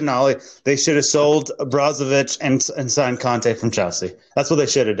signed Tonali. They should have sold Brozovic and signed Conte from Chelsea. That's what they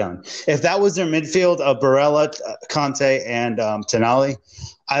should have done. If that was their midfield of Barella, Conte, and Tonali,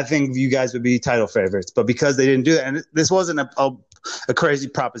 I think you guys would be title favorites. But because they didn't do that, and this wasn't a crazy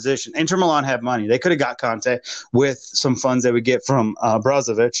proposition. Inter Milan had money. They could have got Conte with some funds they would get from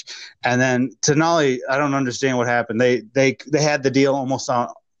Brozovic. And then Tonali, I don't understand what happened. They had the deal almost done,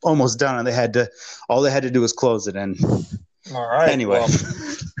 and all they had to do was close it. And all right. Anyway. Well.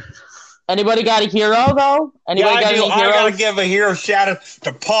 Anybody got a hero, though? I got to give a hero shout out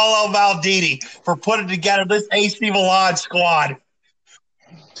to Paulo Maldini for putting together this AC Milan squad.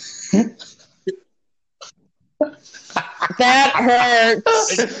 That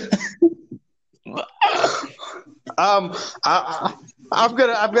hurts. I'm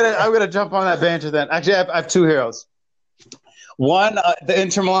gonna jump on that banter then. Actually, I have two heroes. One, the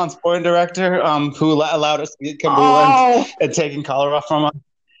Inter Milan sporting director, who allowed us to get Kumbula and taking Kolarov from us.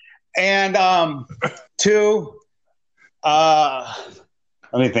 And two, let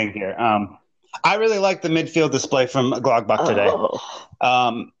me think here. I really like the midfield display from Gladbach today.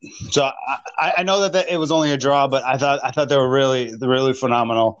 So I know that it was only a draw, but I thought they were really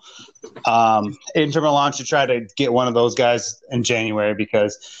phenomenal. Inter Milan should try to get one of those guys in January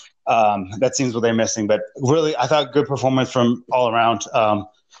because that seems what they're missing. But really, I thought good performance from all around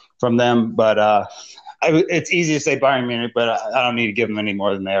from them. But it's easy to say Bayern Munich, but I don't need to give them any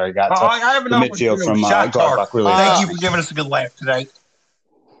more than they already got. So I have the enough midfield from Gladbach really. Thank you for giving us a good laugh tonight.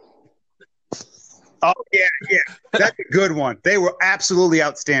 Oh yeah, that's a good one. They were absolutely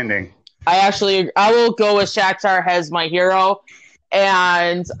outstanding. I will go with Shakhtar as my hero,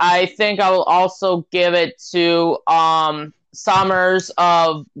 and I think I will also give it to Summers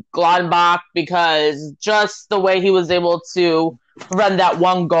of Gladbach because just the way he was able to run that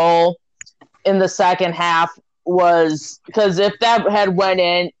one goal in the second half was because if that had went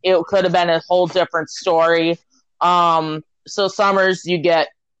in, it could have been a whole different story. So Summers, you get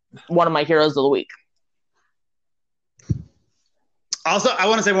one of my heroes of the week. Also, I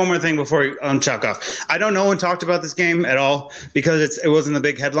want to say one more thing before we chuck off. I know no one talked about this game at all because it wasn't the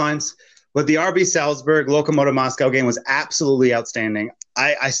big headlines, but the RB Salzburg Lokomotiv Moscow game was absolutely outstanding.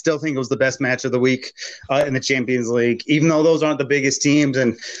 I still think it was the best match of the week in the Champions League. Even though those aren't the biggest teams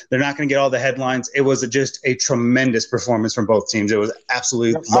and they're not going to get all the headlines, it was just a tremendous performance from both teams. It was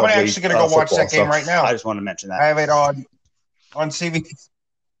absolutely lovely. I'm actually going to go watch that game right now. I just want to mention that. I have it on CB.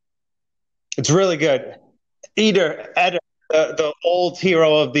 It's really good. Eder, the old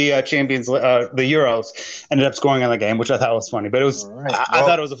hero of the Champions, the Euros, ended up scoring on the game, which I thought was funny. But it was, right. I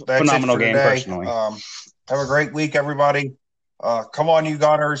thought it was a phenomenal game personally. Have a great week, everybody. Come on, you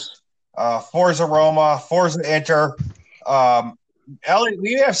Gunners. Forza Roma, Forza Inter. Elliot,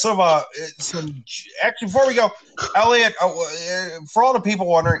 we have some. Actually, before we go, Elliot, for all the people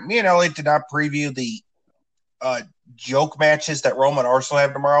wondering, me and Elliot did not preview the joke matches that Roma and Arsenal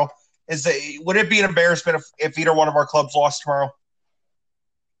have tomorrow. Would it be an embarrassment if either one of our clubs lost tomorrow?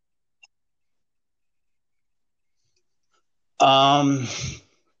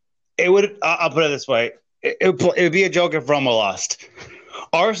 It would. I'll put it this way: it would be a joke if Roma lost.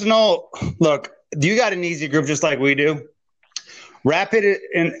 Arsenal, look, you got an easy group just like we do.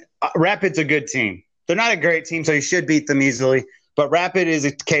 Rapid's a good team. They're not a great team, so you should beat them easily. But Rapid is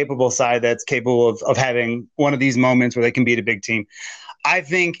a capable side that's capable of having one of these moments where they can beat a big team. I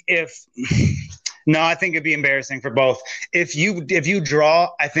think I think it'd be embarrassing for both. If you draw,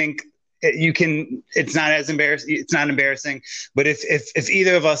 I think you can. It's not as embarrassing. It's not embarrassing. But if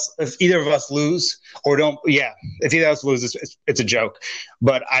either of us lose or don't, if either of us loses, it's a joke.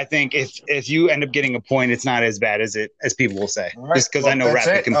 But I think if you end up getting a point, it's not as bad as people will say. Right. Just because I know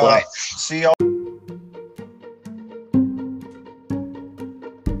Rapid can play. See y'all.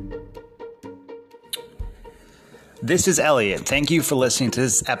 This is Elliot. Thank you for listening to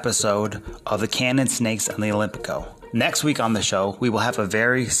this episode of the Cannon Snakes on the Olympico. Next week on the show, we will have a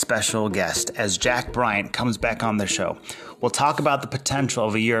very special guest as Jack Bryant comes back on the show. We'll talk about the potential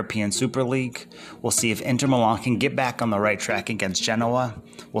of a European Super League. We'll see if Inter Milan can get back on the right track against Genoa.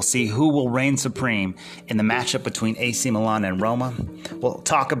 We'll see who will reign supreme in the matchup between AC Milan and Roma. We'll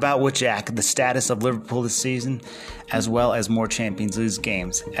talk about with Jack the status of Liverpool this season, as well as more Champions League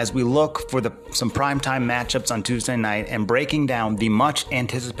games, as we look for some primetime matchups on Tuesday night and breaking down the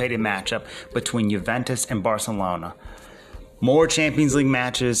much-anticipated matchup between Juventus and Barcelona. More Champions League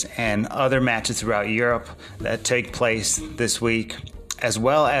matches and other matches throughout Europe that take place this week, as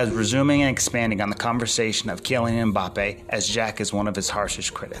well as resuming and expanding on the conversation of Kylian Mbappe, as Jack is one of his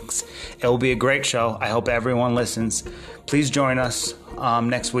harshest critics. It will be a great show. I hope everyone listens. Please join us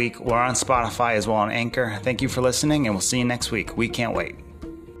next week. We're on Spotify as well on Anchor. Thank you for listening, and we'll see you next week. We can't wait.